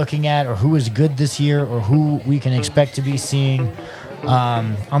taking or looking at, or who is good this year, or who we can expect to be seeing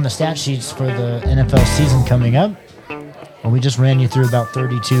on the stat sheets for the NFL season coming up, well, we just ran you through about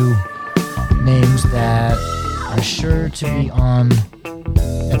 32 names that are sure to be on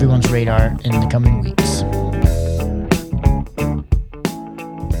everyone's radar in the coming weeks.